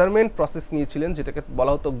ধরনের মেজারমেন্ট প্রসেস নিয়েছিলেন, যেটাকে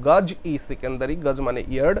বলা হতো গজ ই সিকান্দারি। গজ মানে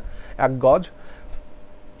ইয়ার্ড, এক গজ।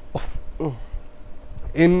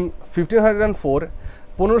 ইন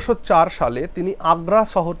 1504 সালে তিনি আগ্রা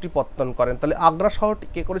শহরটি পত্তন করেন। তাহলে আগ্রা শহরটি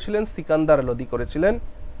কে করেছিলেন? সিকান্দার লোদি করেছিলেন।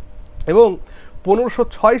 এবং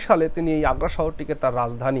 1506 সালে তিনি এই আগ্রা শহরটিকে তার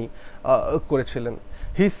রাজধানী করেছিলেন।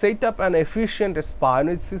 He said up an efficient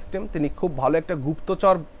স্পায়োনেজ system. তিনি খুব ভালো একটা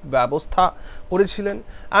গুপ্তচর ব্যবস্থা করেছিলেন।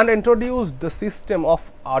 And introduced the system of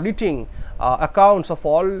auditing accounts of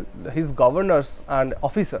all his governors and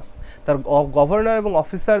officers. তার গভর্নর এবং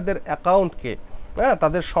অফিসারদের অ্যাকাউন্টকে,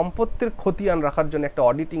 তাদের সম্পত্তির খতিয়ান রাখার জন্য একটা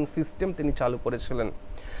অডিটিং সিস্টেম তিনি চালু করেছিলেন।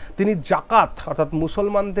 তিনি জাকাত, অর্থাৎ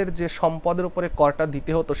মুসলমানদের যে সম্পদের উপরে করটা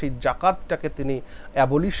দিতে হতো, সেই জাকাতটাকে তিনি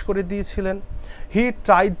অ্যাবলিশ করে দিয়েছিলেন। He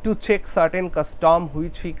tried to check certain custom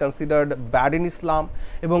which he considered bad in ইসলাম।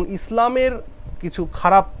 এবং ইসলামের কিছু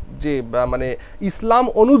খারাপ, যে মানে ইসলাম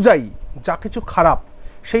অনুযায়ী যা কিছু খারাপ,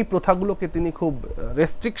 সেই প্রথাগুলোকে তিনি খুব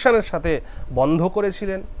রেস্ট্রিকশনের সাথে বন্ধ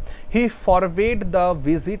করেছিলেন। হি forbade the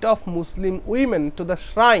visit of Muslim women to the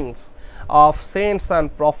শ্রাইনস of saints and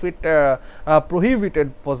prophet, prohibited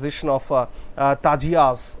possession of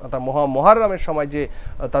তাজিয়াস, অর্থাৎ মহররমের সময় যে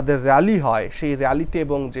তাদের র্যালি হয়, সেই র্যালিতে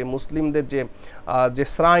এবং যে মুসলিমদের যে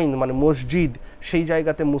শ্রাইন মানে মসজিদ, সেই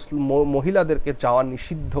জায়গাতে মহিলাদেরকে যাওয়া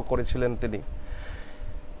নিষিদ্ধ করেছিলেন তিনি।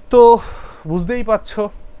 তো বুঝতেই পারছ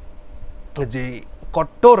যে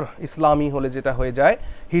কট্টর ইসলামী হলে যেটা হয়ে যায়,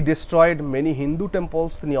 হি ডিস্ট্রয়েড মেনি হিন্দু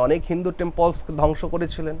টেম্পলস, তিনি অনেক হিন্দু টেম্পলসকে ধ্বংস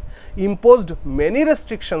করেছিলেন। Imposed many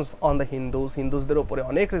restrictions on the হিন্দুসদের ওপরে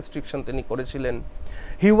অনেক রেস্ট্রিকশন তিনি করেছিলেন।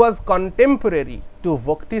 হি ওয়াজ কন্টেম্পোরারি টু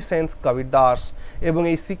ভক্তি সেন্স কবির দাস, এবং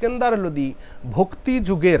এই সিকান্দার লোদি ভক্তি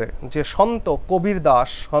যুগের যে সন্ত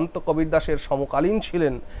কবির দাসের সমকালীন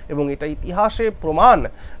ছিলেন, এবং এটা ইতিহাসে প্রমাণ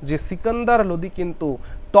যে সিকান্দার লোদি কিন্তু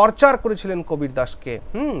টর্চার করেছিলেন কবির দাসকে।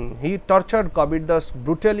 হি tortured Kabir Das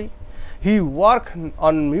brutally. He work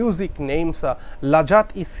on music names লাজাত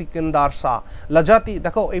ই সিকান্দার শাহ। লাজাতি,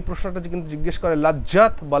 দেখো এই প্রশ্নটা কিন্তু জিজ্ঞেস করে,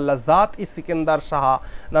 লাজ্জাত বা লাজাত ই সিকান্দার শাহ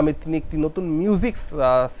নামে তিনি একটি নতুন মিউজিক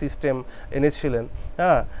সিস্টেম এনেছিলেন।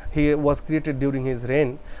 হ্যাঁ, হি was created during his rain.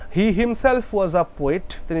 He himself was a poet,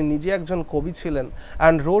 তিনি নিজে একজন কবি ছিলেন।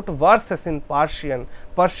 অ্যান্ড রোট ভার্সেস ইন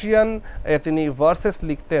পার্সিয়ান তিনি ভার্সেস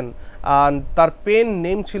লিখতেন। আর তার পেন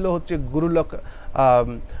নেম ছিল হচ্ছে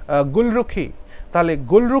গুলরুখি। তাহলে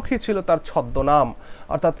গুলরুখি ছিল তার ছদ্মনাম,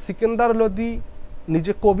 অর্থাৎ সিকান্দার লোদি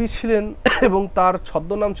নিজে কবি ছিলেন এবং তার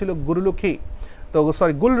ছদ্মনাম ছিল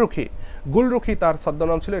গুলরুখি তার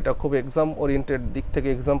ছদ্মনাম ছিল। এটা খুব এক্সাম ওরিয়েন্টেড দিক থেকে,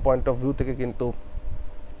 এক্সাম পয়েন্ট অফ ভিউ থেকে কিন্তু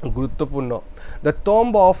গুরুত্বপূর্ণ। The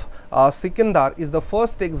tomb of Sikandar is the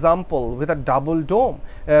first example with a double ডোম,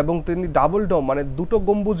 এবং তিনি ডাবল ডোম মানে দুটো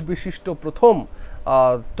গম্বুজ বিশিষ্ট প্রথম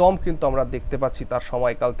টম্ব কিন্তু আমরা দেখতে পাচ্ছি তার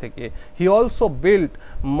সময়কাল থেকে। হি অলসো বিল্ড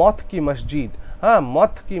মথ কি মসজিদ,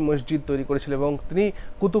 মথ কি মসজিদ তৈরি করেছিলেন, এবং তিনি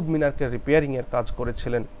কুতুব মিনারকে রিপেয়ারিংয়ের কাজ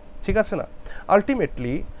করেছিলেন। ঠিক আছে না?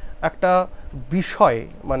 আলটিমেটলি একটা বিষয়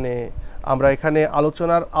মানে আমরা এখানে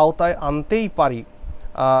আলোচনার আওতায় আনতেই পারি,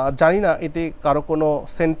 জানি না এতে কারো কোনো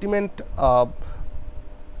সেন্টিমেন্ট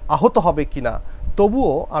আহত হবে কিনা,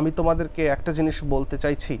 তবুও আমি তোমাদেরকে একটা জিনিস বলতে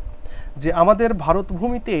চাইছি যে আমাদের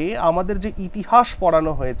ভারতভূমিতে আমাদের যে ইতিহাস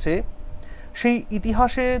পড়ানো হয়েছে, সেই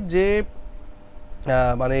ইতিহাসে যে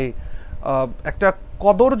মানে একটা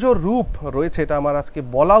কদর্য রূপ রয়েছে, এটা আমার আজকে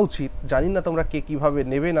বলা উচিত। জানি না তোমরা কে কীভাবে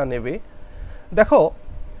নেবে না নেবে। দেখো,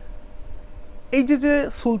 এই যে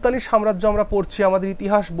সুলতানি সাম্রাজ্য আমরা পড়ছি আমাদের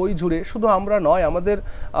ইতিহাস বই জুড়ে, শুধু আমরা নয়, আমাদের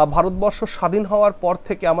ভারতবর্ষ স্বাধীন হওয়ার পর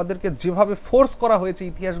থেকে আমাদেরকে যেভাবে ফোর্স করা হয়েছে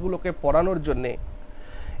ইতিহাসগুলোকে পড়ানোর জন্যে,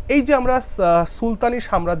 এই যে আমরা সুলতানি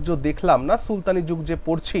সাম্রাজ্য দেখলাম না, সুলতানি যুগ যে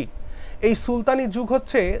পড়ছি, এই সুলতানি যুগ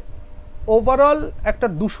হচ্ছে ওভারঅল একটা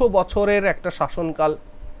 200 বছরের একটা শাসনকাল।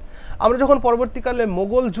 আমরা যখন পরবর্তীকালে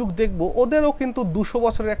মোগল যুগ দেখব, ওদেরও কিন্তু 200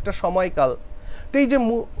 বছরের একটা সময়কাল। তো এই যে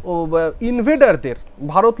ইনভেডারদের,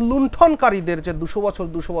 ভারত লুণ্ঠনকারীদের যে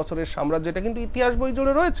 200 বছরের সাম্রাজ্য, এটা কিন্তু ইতিহাস বই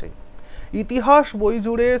জুড়ে রয়েছে। ইতিহাস বই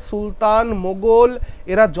জুড়ে সুলতান, মোগল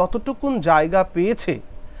এরা যতটুকুন জায়গা পেয়েছে,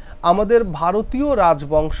 আমাদের ভারতীয়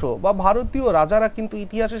রাজবংশ বা ভারতীয় রাজারা কিন্তু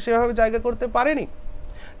ইতিহাসে সেভাবে জায়গা করতে পারেনি।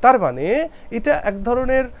 তার মানে এটা এক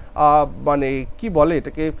ধরনের মানে কি বলে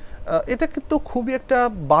এটাকে, এটা কিন্তু খুবই একটা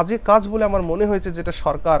বাজে কাজ বলে আমার মনে হয়েছে যেটা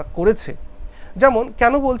সরকার করেছে। যেমন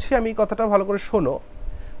কেন বলছি আমি কথাটা ভালো করে শোনো,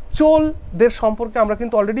 চোলদের সম্পর্কে আমরা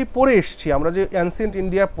কিন্তু অলরেডি পড়ে এসেছি। আমরা যে অ্যানসিয়েন্ট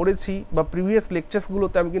ইন্ডিয়া পড়েছি বা প্রিভিয়াস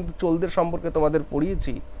লেকচার্সগুলোতে আমি কিন্তু চোলদের সম্পর্কে তোমাদের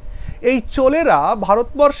পড়িয়েছি। এই চোলেরা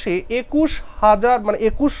ভারতবর্ষে 21,000 মানে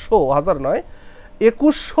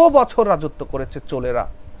 2100 বছর রাজত্ব করেছে চোলেরা।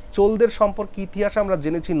 চোলদের সম্পর্কে ইতিহাস আমরা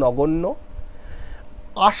জেনেছি নগণ্য।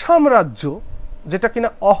 আসাম রাজ্য যেটা কিনা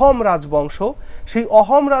অহোম রাজবংশ, সেই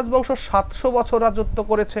অহোম রাজবংশ 700 বছর রাজত্ব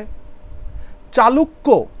করেছে।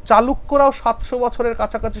 চালুক্যরাও 700 বছরের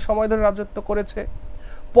কাছাকাছি সময় ধরে রাজত্ব করেছে।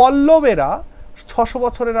 পল্লবেরা 600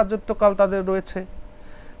 বছরের রাজত্বকাল তাদের রয়েছে।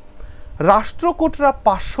 রাষ্ট্রকূটরা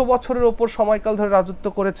 500 বছরের ওপর সময়কাল ধরে রাজত্ব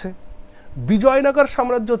করেছে। বিজয়নগর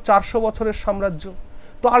সাম্রাজ্য 400 বছরের সাম্রাজ্য।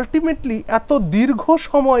 তো আলটিমেটলি এত দীর্ঘ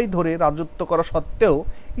সময় ধরে রাজত্ব করা সত্ত্বেও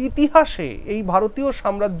ইতিহাসে এই ভারতীয়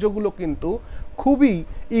সাম্রাজ্যগুলো কিন্তু খুবই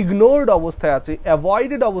ইগনোরড অবস্থায় আছে,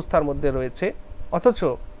 অ্যাভয়েডেড অবস্থার মধ্যে রয়েছে। অথচ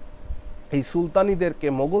এই সুলতানিদেরকে,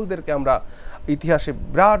 মোগলদেরকে আমরা ইতিহাসে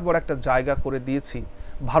বিরাট বড় একটা জায়গা করে দিয়েছি।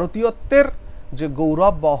 ভারতীয়ত্বের যে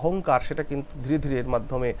গৌরব বা অহংকার, সেটা কিন্তু ধীরে ধীরে এর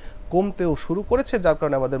মাধ্যমে কমতেও শুরু করেছে, যার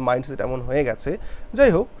কারণে আমাদের মাইন্ডসেট এমন হয়ে গেছে।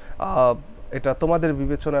 যাই হোক, এটা তোমাদের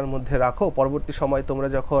বিবেচনার মধ্যে রাখো। পরবর্তী সময় তোমরা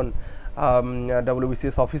যখন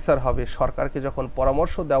WBCS অফিসার হবে, সরকারকে যখন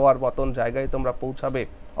পরামর্শ দেওয়ার মতন জায়গায় তোমরা পৌঁছাবে,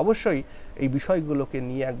 অবশ্যই এই বিষয়গুলোকে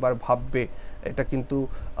নিয়ে একবার ভাববে। এটা কিন্তু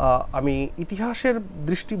আমি ইতিহাসের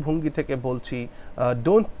দৃষ্টিভঙ্গি থেকে বলছি,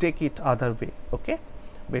 don't take it other way. ওকে,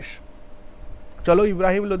 বেশ, চলো।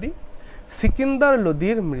 ইব্রাহিম লোদি, সিকিন্দার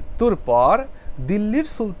লোদির মৃত্যুর পর দিল্লির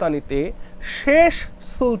সুলতানিতে শেষ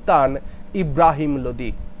সুলতান ইব্রাহিম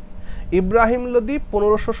লোদি। ইব্রাহিম লোদি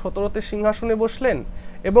 1517-তে সিংহাসনে বসলেন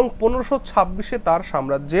এবং 1526-এ তার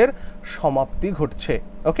সাম্রাজ্যের সমাপ্তি ঘটছে।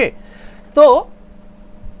 ওকে, তো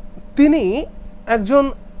তিনি একজন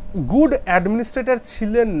গুড অ্যাডমিনিস্ট্রেটর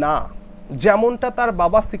ছিলেন না, যেমনটা তার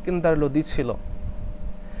বাবা সিকিন্দার লোদি ছিল।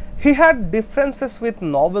 He had differences with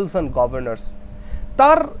novels and governors.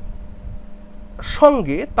 তার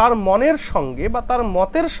সঙ্গে, তার মনের সঙ্গে বা তার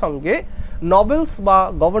মতের সঙ্গে নভেলস বা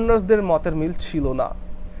গভর্নর্সদের মতের মিল ছিল না।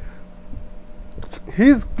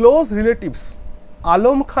 His close relatives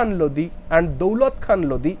Alam Khan Lodi and দৌলত খান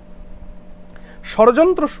লোদি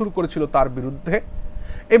ষড়যন্ত্র শুরু করেছিল তার বিরুদ্ধে,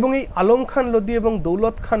 এবং এই আলম খান লোদি এবং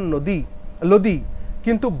দৌলত খান লোদি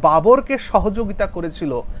কিন্তু বাবরকে সহযোগিতা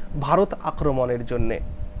করেছিল ভারত আক্রমণের জন্যে।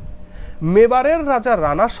 মেবারের রাজা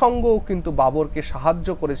রানা সঙ্গও কিন্তু বাবরকে সাহায্য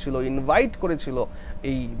করেছিল, ইনভাইট করেছিল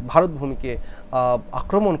এই ভারত ভূমিকে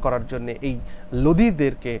আক্রমণ করার জন্যে, এই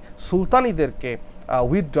লোদিদেরকে, সুলতানিদেরকে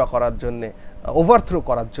উইথড্র করার জন্যে, ওভারথ্রো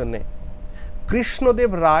করার জন্যে।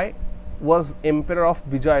 কৃষ্ণদেব রায় was emperor of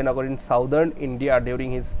Bijoynagar in southern India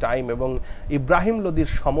during his time, এবং ইব্রাহিম লোদির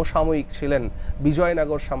সমসাময়িক ছিলেন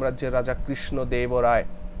বিজয়নগর সাম্রাজ্যের রাজা কৃষ্ণদেব রায়।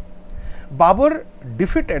 Babur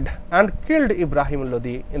defeated and killed Ibrahim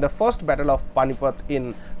Lodi in the first battle of Panipat in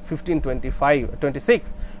 1526.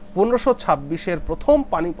 1526-এর প্রথম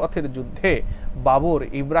পানিপথের যুদ্ধে বাবর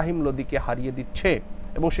ইব্রাহিম লোদিকে হারিয়ে দিচ্ছে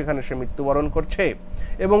এবং সেখানে সে মৃত্যুবরণ করছে,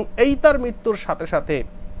 এবং এই তার মৃত্যুর সাথে সাথে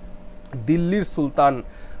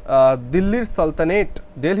দিল্লি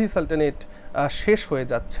সালতানেট শেষ হয়ে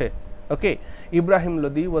যাচ্ছে। ওকে, Ibrahim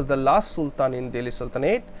Lodi was the last sultan in Delhi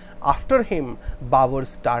Sultanate. After him, Babur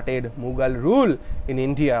started Mughal rule in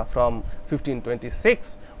India from 1526,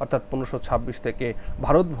 অর্থাৎ 1526 থেকে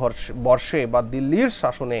ভারতবর্ষে বা দিল্লির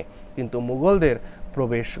শাসনে কিন্তু মুঘলদের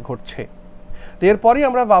প্রবেশ ঘটছে। তো এরপরই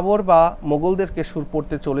আমরা বাবর বা মোগলদেরকে সুর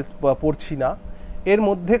পড়ছি না, এর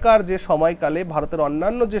মধ্যেকার যে সময়কালে ভারতের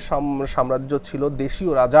অন্যান্য যে সাম্রাজ্য ছিল,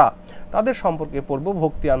 দেশীয় রাজা, তাদের সম্পর্কে পড়ব,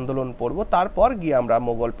 ভক্তি আন্দোলন পড়ব, তারপর গিয়ে আমরা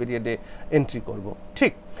মোগল পিরিয়ডে এন্ট্রি করব।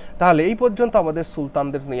 ঠিক, তাহলে এই পর্যন্ত আমাদের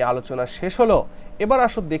সুলতানদের নিয়ে আলোচনা শেষ হলো। এবার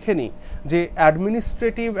আসো দেখে নিই যে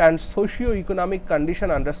administrative and socio economic condition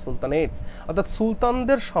under sultanate, অর্থাৎ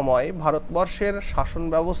সুলতানদের সময় ভারতবর্ষের শাসন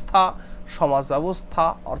ব্যবস্থা, সমাজ ব্যবস্থা,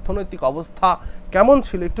 অর্থনৈতিক অবস্থা কেমন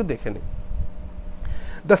ছিল একটু দেখে নিই।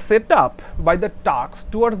 The setup by the Turks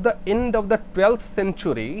towards the end of the 12th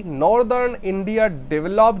century, northern India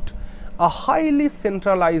developed a highly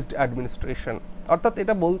centralized administration. অর্থাৎ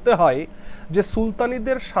এটা বলতে হয় যে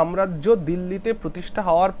সুলতানিদের সাম্রাজ্য দিল্লিতে প্রতিষ্ঠা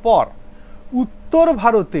হওয়ার পর উত্তর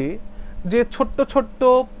ভারতে যে ছোট্ট ছোট্ট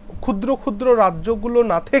ক্ষুদ্র ক্ষুদ্র রাজ্যগুলো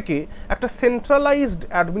না থেকে একটা সেন্ট্রালাইজড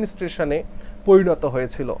অ্যাডমিনিস্ট্রেশনে পরিণত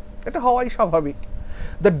হয়েছিল। এটা হওয়াই স্বাভাবিক।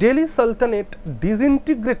 The Delhi Sultanate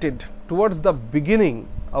disintegrated towards the beginning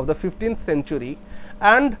of the 15th century,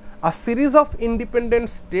 and a series of independent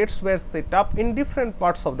states were set up in different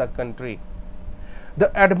parts of the country. The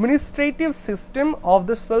administrative system of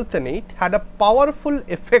the Sultanate had a powerful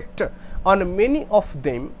effect on many of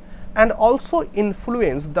them and also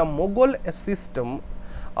influenced the Mughal system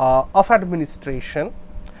of administration,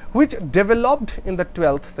 which developed in the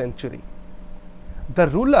 12th century. The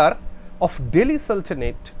ruler of Delhi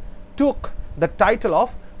Sultanate took the title of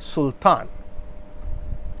Sultan.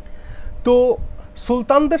 তো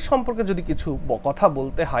সুলতানদের সম্পর্কে যদি কিছু কথা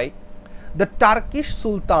বলতে হয়, the Turkish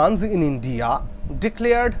sultans in India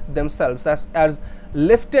declared themselves as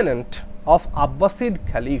lieutenant of Abbasid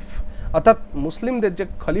Caliph, অর্থাৎ মুসলিমদের যে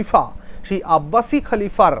খলিফা, সেই আব্বাসি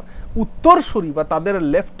খলিফার উত্তরসূরি বা তাদের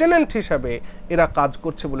লেফটেন্যান্ট হিসাবে এরা কাজ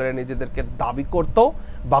করছে বলে নিজেদেরকে দাবি করত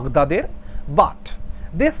বাগদাদের। But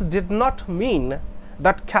this did not mean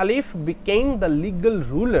that Caliph became the legal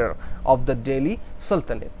ruler of the Delhi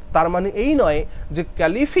Sultanate. তার মানে এই নয় যে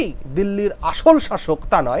ক্যালিফই দিল্লির আসল শাসক,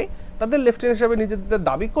 তা নয়। তাদের লেফটেন্যান্ট হিসেবে নিজেদের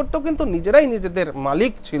দাবি করত, কিন্তু নিজেরাই নিজেদের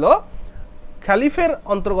মালিক ছিল, ক্যালিফের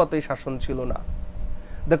অন্তর্গতই শাসন ছিল না।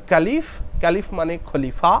 দ্য ক্যালিফ মানে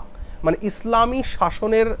খলিফা, মানে ইসলামী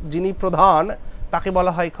শাসনের যিনি প্রধান তাকে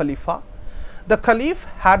বলা হয় খলিফা। The Caliph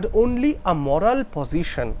had only a moral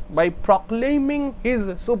position by proclaiming his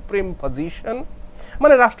supreme position,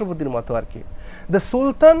 মানে রাষ্ট্রপতির মতো আর কি। The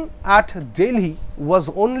Sultan at Delhi was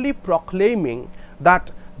only proclaiming that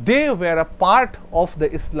they were a part of the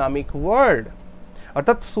Islamic world,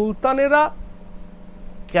 অর্থাৎ সুলতানেরা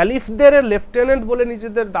ক্যালিফদের লেফটেন্যান্ট বলে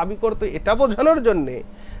নিজেদের দাবি করতো এটা বোঝানোর জন্যে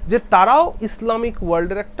যে তারাও ইসলামিক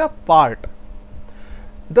ওয়ার্ল্ডের একটা part.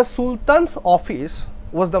 The Sultan's office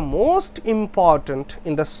was the most important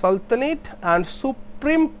in the Sultanate and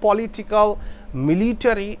supreme political,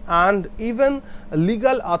 military and even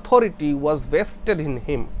legal authority was vested in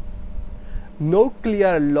him. No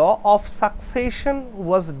clear law of succession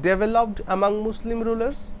was developed among Muslim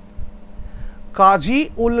rulers.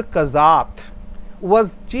 Qazi-ul-Qazat was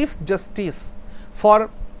chief justice for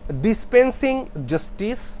dispensing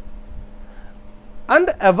justice, and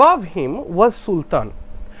above him was Sultan.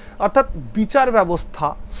 অর্থাৎ বিচার ব্যবস্থা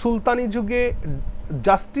সুলতানি যুগে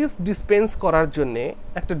justice dispense করার জন্য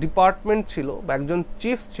একটা department ছিল বা একজন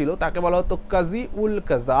চিফ ছিল, তাকে বলা হতো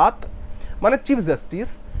কাজী-উল-কাজাত, মানে চিফ জাস্টিস।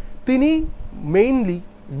 তিনি মেইনলি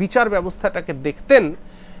বিচার ব্যবস্থাটাকে দেখতেন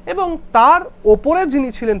এবং তার ওপরে যিনি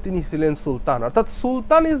ছিলেন তিনি ছিলেন সুলতান। অর্থাৎ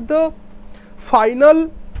সুলতান ইজ দ্য ফাইনাল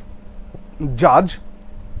জাজ,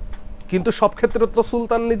 কিন্তু সব ক্ষেত্রে তো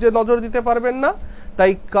সুলতান নিজে নজর দিতে পারবেন না,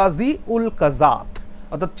 তাই কাজী-উল-কাজাত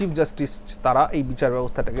অর্থাৎ চিফ জাস্টিস তারা এই বিচার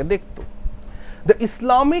ব্যবস্থাটাকে দেখত। The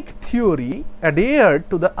Islamic theory adhered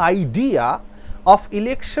to the idea of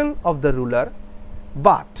election of the ruler,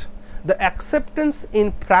 but the acceptance in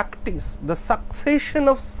practice the succession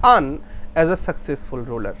of son as a successful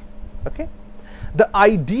ruler. Okay, the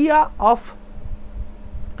idea of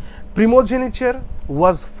primogeniture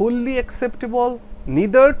was fully acceptable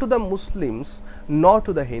neither to the Muslims nor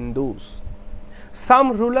to the Hindus. Some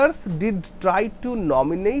rulers did try to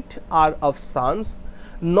nominate of sons,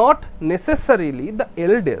 not necessarily the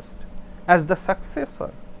eldest, as the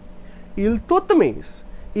successor. Iltutmish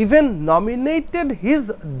even nominated his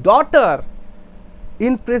daughter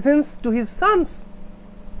in presence to his sons.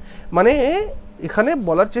 মানে এখানে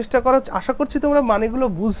বলার চেষ্টা করা, আশা করছি তোমরা মানেগুলো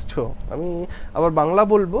বুঝছো। আমি আবার বাংলা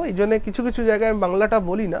বলবো, এই জন্য কিছু কিছু জায়গায় আমি বাংলাটা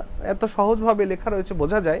বলি না, এত সহজভাবে লেখা রয়েছে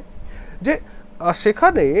বোঝা যায় যে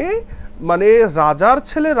সেখানে মানে রাজার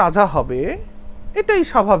ছেলে রাজা হবে, এটাই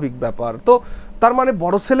স্বাভাবিক ব্যাপার। তো তার মানে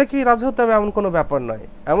বড় ছেলেকেই রাজা হতে হবে এমন কোনো ব্যাপার নয়।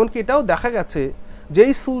 এমনকি এটাও দেখা গেছে যে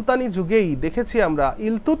এই সুলতানি যুগেই দেখেছি আমরা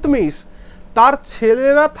ইলতুৎমিশ তার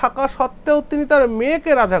ছেলেরা থাকা সত্ত্বেও তিনি তার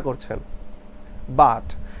মেয়েকে রাজা করছেন। But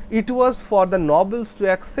it was for the nobles to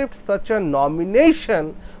accept such a nomination,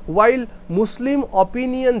 while Muslim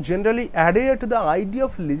opinion generally adhered to the idea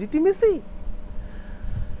of legitimacy.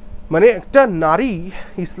 মানে একটা নারী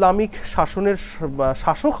ইসলামিক শাসনের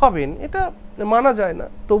শাসক হবেন এটা মানা যায় না,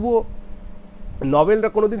 তবুও নবেলরা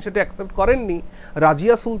কোনোদিন সেটা অ্যাকসেপ্ট করেননি।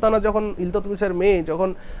 রাজিয়া সুলতানা যখন ইলতুৎমিশের মেয়ে যখন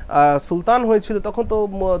সুলতান হয়েছিল তখন তো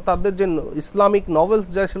তাদের যে ইসলামিক নভেলস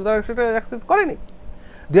যা ছিল তারা সেটা অ্যাকসেপ্ট করেনি।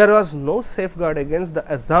 There was no safeguard against the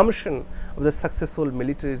assumption of the successful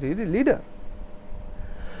military leader.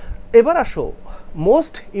 এবার আসো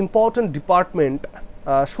মোস্ট ইম্পর্টেন্ট ডিপার্টমেন্ট,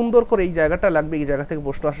 সুন্দর করে এই জায়গাটা লাগবে, এই জায়গা থেকে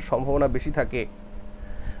প্রশ্ন আসার সম্ভাবনা বেশি থাকে।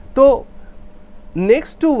 তো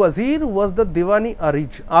next two Wazir was the Deewani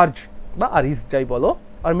urge বা আরিজ যাই বলো,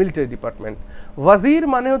 আর মিলিটারি ডিপার্টমেন্ট। ওয়াজির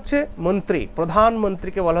মানে হচ্ছে মন্ত্রী,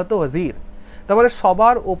 প্রধানমন্ত্রীকে বলা হতো ওয়াজির। তার মানে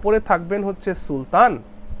সবার ওপরে থাকবেন হচ্ছে সুলতান,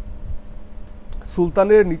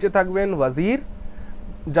 সুলতানের নিচে থাকবেন ওয়াজির,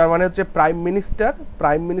 যার মানে হচ্ছে প্রাইম মিনিস্টার,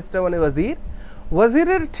 প্রাইম মিনিস্টার মানে ওয়াজির।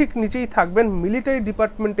 ওয়াজিরের ঠিক নিচেই থাকবেন মিলিটারি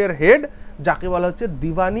ডিপার্টমেন্টের হেড, যাকে বলা হচ্ছে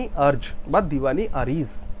দিওয়ানি আর্জ বা দিওয়ানি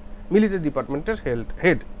আরিজ, মিলিটারি ডিপার্টমেন্টের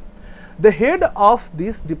head. The head of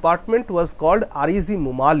this department was called আরিজি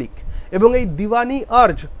মুমালিক, এবং এই দিওয়ানি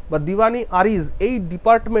আর্জ বা দিওয়ানি আরিজ এই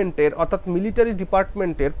ডিপার্টমেন্টের অর্থাৎ মিলিটারি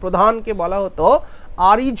ডিপার্টমেন্টের প্রধানকে বলা হতো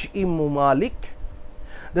আরিজ ই মুমালিক।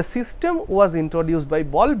 The system was introduced by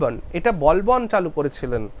Balban, এটা বলবন চালু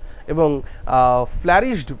করেছিলেন এবং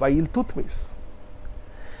ফ্লারিশড বাই ইলতুৎমিশ।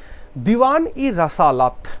 দিওয়ান ই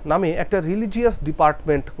রাসালাত নামে একটা রিলিজিয়াস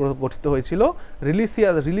ডিপার্টমেন্ট গঠিত হয়েছিল,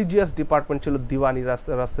 রিলিজিয়াস ডিপার্টমেন্ট ছিল দিওয়ানি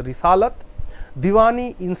রিসালাত। দিওয়ানি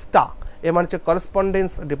ইনস্টা এ মানে হচ্ছে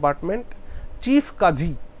করেসপন্ডেন্স ডিপার্টমেন্ট। চিফ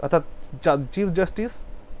কাজী অর্থাৎ চিফ জাস্টিস।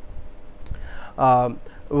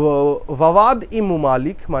 ওয়াওয়াদ ই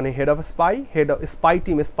মুমালিক মানে head of spy, head of spy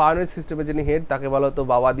team, স্পাইওনেজ সিস্টেমের যিনি হেড তাকে বলা হতো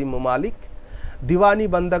ওয়াওয়াদ ই মুমালিক। দিওয়ানি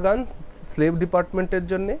বান্দাগান স্লেভ ডিপার্টমেন্টের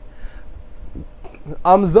জন্যে।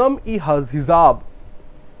 আমজম ই হিজাব,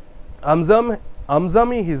 আমজম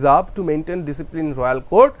ই হিজাব to maintain discipline royal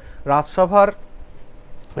court, রাজসভার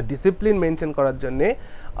discipline maintain করার জন্যে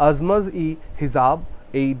আজমজ ই হিজাব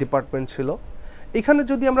এই ডিপার্টমেন্ট ছিল। এখানে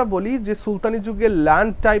যদি আমরা বলি যে সুলতানি যুগের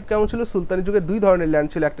ল্যান্ড টাইপ কেমন ছিল, সুলতানি যুগে দুই ধরনের ল্যান্ড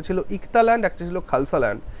ছিল, একটা ছিল ইকতা ল্যান্ড, একটা ছিল খালসা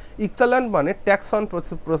ল্যান্ড। ইকতা ল্যান্ড মানে ট্যাক্স অন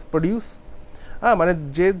প্রডিউস, হ্যাঁ মানে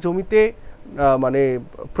যে জমিতে মানে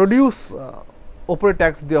প্রডিউস ওপরে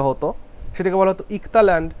ট্যাক্স দেওয়া হতো সেটাকে বলা হতো ইকতা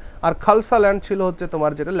ল্যান্ড। আর খালসা ল্যান্ড ছিল হচ্ছে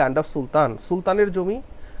তোমার যেটা ল্যান্ড অফ সুলতান, সুলতানের জমি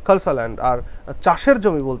খালসা ল্যান্ড, আর চাষের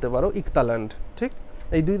জমি বলতে পারো ইকতা ল্যান্ড। ঠিক,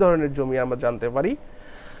 এই দুই ধরনের জমি আমরা জানতে পারি।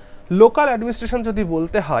 লোকাল অ্যাডমিনিস্ট্রেশন যদি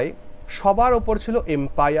বলতে হয়, সবার ওপর ছিল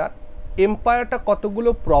এম্পায়ার। এম্পায়ারটা কতগুলো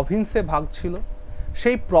প্রভিন্সে ভাগ ছিল,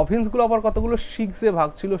 সেই প্রভিন্সগুলো আবার কতগুলো শিখসে ভাগ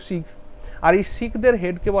ছিল, শিখস, আর এই শিখদের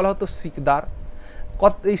হেডকে বলা হতো শিকদার।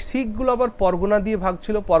 এই শিখগুলো আবার পরগনা দিয়ে ভাগ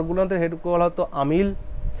ছিল, পরগনাদের হেডকে বলা হতো আমিল,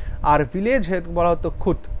 আর ভিলেজ হেড বলা হতো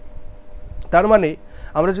খুট। তার মানে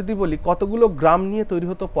আমরা যদি বলি কতগুলো গ্রাম নিয়ে তৈরি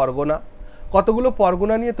হতো পরগনা, কতগুলো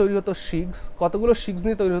পরগনা নিয়ে তৈরি হতো শিখস, কতগুলো শিখস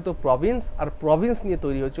নিয়ে তৈরি হতো প্রভিন্স, আর প্রভিন্স নিয়ে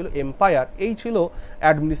তৈরি হয়েছিল এম্পায়ার। এই ছিল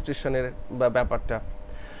অ্যাডমিনিস্ট্রেশনের ব্যাপারটা।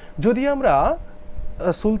 যদি আমরা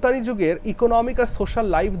সুলতানি যুগের ইকোনমিক আর সোশ্যাল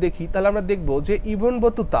লাইফ দেখি, তাহলে আমরা দেখব যে ইবন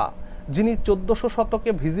বতুতা, যিনি 1400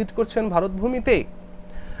 শতকে ভিজিট করছেন ভারতভূমিতে,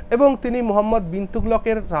 এবং তিনি মোহাম্মদ বিন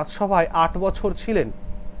তুগলকের রাজসভায় 8 বছর ছিলেন।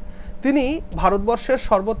 তিনি ভারতবর্ষের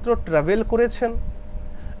সর্বত্র ট্রাভেল করেছেন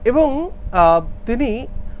এবং তিনি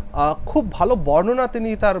খুব ভালো বর্ণনা তিনি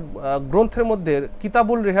তার গ্রন্থের মধ্যে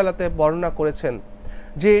কিতাবুল রেহালাতে বর্ণনা করেছেন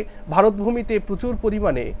যে ভারতভূমিতে প্রচুর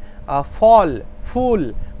পরিমাণে ফল, ফুল,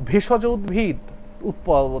 ভেষজ উদ্ভিদ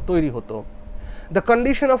তৈরি হতো। The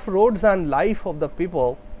condition of roads and life of the people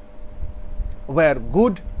were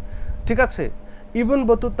good. ঠিক আছে, Ibn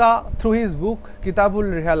Battuta through his book Kitabul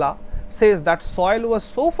রেহালা says that soil was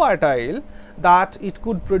so fertile that it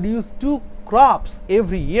could produce 2 crops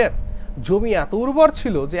every year. জমি এত উর্বর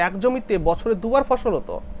ছিল যে এক জমিতে বছরে 2বার ফসল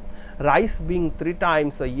হতো। Rice being 3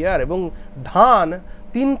 times a year, এবং ধান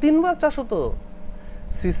 3বার চাষ হতো।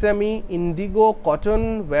 সিসামি, Indigo, cotton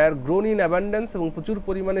war grown in abundance, এবং প্রচুর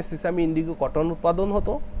পরিমাণে সিসামি, ইন্ডিগো, কটন উৎপাদন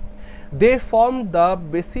হতো। দে form the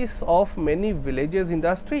basis of many villages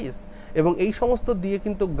industries, এবং এই সমস্ত দিয়ে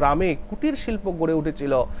কিন্তু গ্রামে কুটির শিল্প গড়ে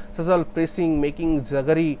উঠেছিল, সাজাল pressing, making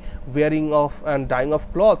জাগারি, wiring of and dyeing of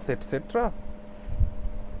clothes etcetera.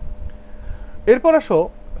 এরপর আসো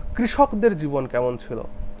কৃষকদের জীবন কেমন ছিল।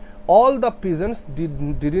 All the peasants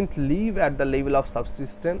didn't live at the level of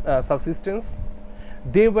subsistence.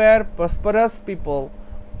 They were prosperous people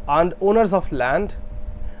and owners of land.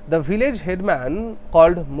 The village headman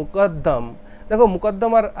called মুকদ্দম, দেখো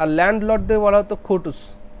মুকদ্দম আর ল্যান্ডলর্ডদের বলা হতো খটুস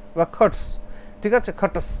বা খটস, ঠিক আছে,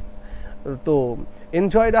 খটস। তো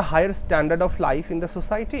enjoyed a higher standard of life in the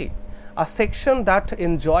society. A section that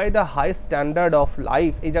enjoyed a high standard of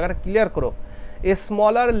life, এই জায়গাটা clear করো। এ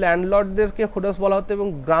স্মলার ল্যান্ডলর্ডদেরকে খটস বলা হতো এবং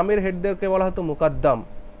গ্রামের হেডদেরকে বলা হতো মুকদ্দম।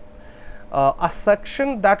 আ section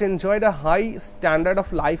that enjoyed a high standard of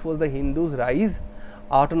life was the Hindus rise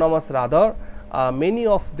autonomous rather. Many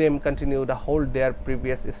of them continue to hold their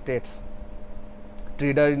previous estates.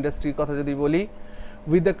 Trader industry কথা যদি বলি,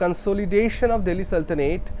 with the consolidation of Delhi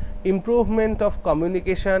Sultanate, improvement of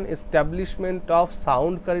communication, establishment of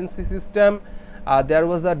sound currency system, there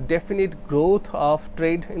was a definite growth of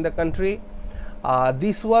trade in the country.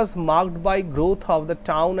 This was marked by growth of the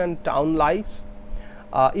town and town life.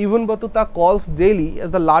 Ibn Battuta calls Delhi as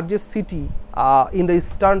the largest city in the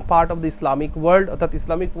eastern part of the Islamic world, অর্থাৎ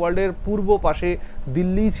Islamic ওয়ার্ল্ডের পূর্ব পাশে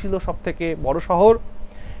দিল্লি ছিল সবথেকে বড় শহর।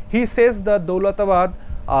 হি says the Daulatabad,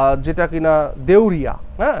 যেটা কিনা দেউরিয়া,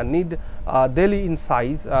 হ্যাঁ, need Delhi in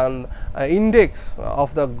size and index of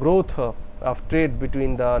the growth of trade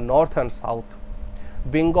between the north and south.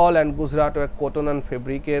 Bengal and Gujarat cotton and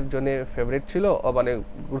ফেব্রিকের জন্য ফেভারিট ছিল, মানে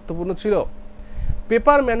গুরুত্বপূর্ণ ছিল।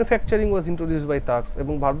 Paper manufacturing was introduced by তার্কস,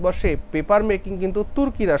 এবং ভারতবর্ষে পেপার মেকিং কিন্তু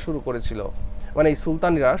তুর্কিরা শুরু করেছিল, মানে এই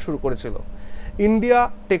সুলতানিরা শুরু করেছিল। India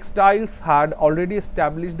textiles had already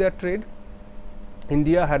established there trade.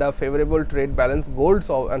 India had a favourable trade balance. Gold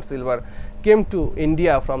and silver came to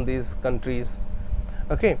India from this countries.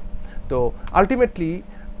 ওকে, তো আলটিমেটলি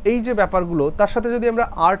এই যে ব্যাপারগুলো, তার সাথে যদি আমরা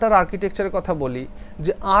আর্ট আর আর্কিটেকচারের কথা বলি,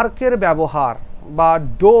 যে আর্কের ব্যবহার বা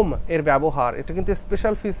ডোম এর ব্যবহার, এটা কিন্তু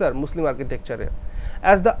স্পেশাল ফিচার মুসলিম আর্কিটেকচারে।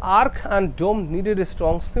 As the arc and dome needed a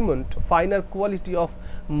strong cement, finer quality of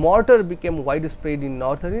mortar became widespread in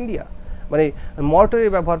northern India. মানে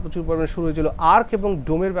মর্টারের ব্যবহার প্রচুর পরিমাণে শুরু হয়েছিল। আর্ক এবং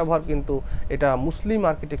ডোমের ব্যবহার কিন্তু এটা মুসলিম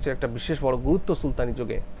আর্কিটেকচার একটা বিশেষ বড় গুরুত্ব সুলতানি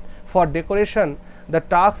যুগে। For decoration, the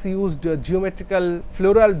Turks used geometrical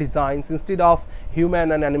floral designs instead of human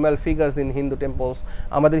and animal figures in Hindu temples.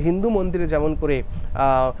 আমাদের হিন্দু মন্দিরে যেমন করে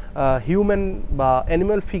হিউম্যান বা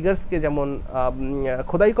অ্যানিম্যাল ফিগার্সকে যেমন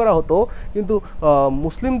খোদাই করা হতো, কিন্তু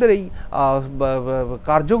মুসলিমদের এই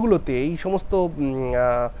কার্যগুলোতে, এই সমস্ত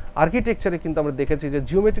আর্কিটেকচারে কিন্তু আমরা দেখেছি যে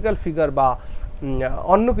জিওমেট্রিক্যাল ফিগার বা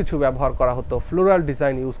অন্য কিছু ব্যবহার করা হতো, ফ্লোরাল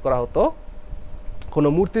ডিজাইন ইউজ করা হতো, কোনো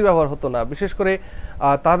মূর্তির ব্যবহার হতো না। বিশেষ করে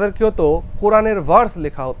তাদেরকে হতো কোরআনের ভার্স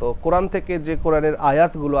লেখা হতো, কোরআন থেকে যে কোরআনের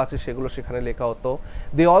আয়াতগুলো আছে সেগুলো সেখানে লেখা হতো।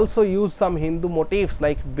 They also use some Hindu motives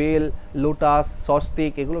like bell, lotus,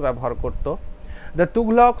 Swastik, এগুলো ব্যবহার করত। The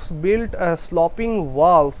তুগলকস built sloping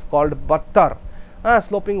Waals called বাট্টার, হ্যাঁ,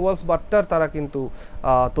 স্লোপিং ওয়ালস বাট্টার তারা কিন্তু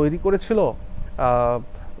তৈরি করেছিল।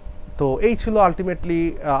 তো এই ছিল আলটিমেটলি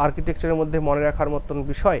আর্কিটেকচারের মধ্যে মনে রাখার মতন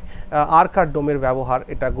বিষয়। আর্ক আর ডোমের ব্যবহার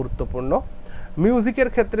এটা গুরুত্বপূর্ণ। মিউজিকের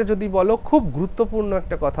ক্ষেত্রে যদি বলো, খুব গুরুত্বপূর্ণ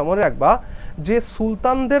একটা কথা মনে রাখবা যে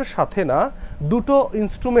সুলতানদের সাথে না দুটো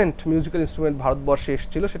ইনস্ট্রুমেন্ট, মিউজিক্যাল ইনস্ট্রুমেন্ট ভারতবর্ষে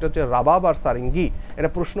এসেছিল, সেটা হচ্ছে রাবাব আর সারেঙ্গি। এটা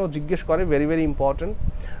প্রশ্ন জিজ্ঞেস করে, ভেরি ভেরি ইম্পর্টেন্ট।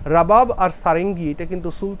 রাবাব আর সারেঙ্গি এটা কিন্তু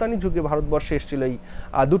সুলতানি যুগে ভারতবর্ষে এসেছিল এই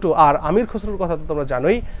দুটো। আর আমির খসরুর কথা তো তোমরা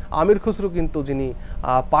জানোই, আমির খসরু কিন্তু যিনি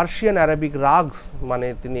পার্সিয়ান অ্যারাবিক রাগস মানে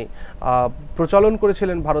তিনি প্রচলন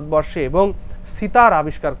করেছিলেন ভারতবর্ষে, এবং সিতার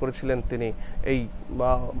আবিষ্কার করেছিলেন তিনি এই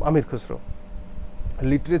আমির খসরু।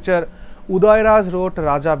 লিটারেচার, উদয়রাজ রোট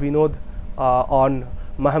রাজা বিনোদ অন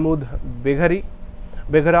মাহমুদ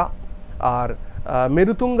বেঘরা। আর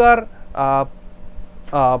মেরুতুঙ্গার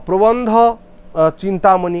প্রবন্ধ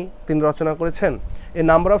চিন্তামণি তিনি রচনা করেছেন। এ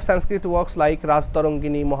number of Sanskrit works like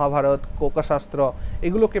Rajatarangini, Mahabharata, কোকাশাস্ত্র,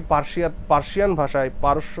 এগুলোকে পার্সিয়ান ভাষায়,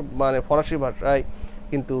 মানে ফরাসি ভাষায়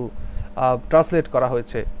কিন্তু ট্রান্সলেট করা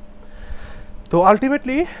হয়েছে। তো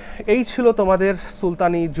আলটিমেটলি এই ছিল তোমাদের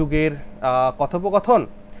সুলতানি যুগের কথোপকথন।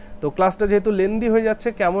 তো ক্লাসটা যেহেতু লেন্দি হয়ে যাচ্ছে,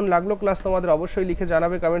 কেমন লাগলো ক্লাস তোমাদের অবশ্যই লিখে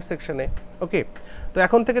জানাবে কমেন্ট সেকশনে। ওকে, তো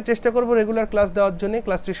এখন থেকে চেষ্টা করবো রেগুলার ক্লাস দেওয়ার জন্য।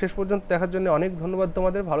 ক্লাসটি শেষ পর্যন্ত দেখার জন্য অনেক ধন্যবাদ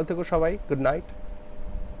তোমাদের। ভালো থেকো সবাই, গুড নাইট।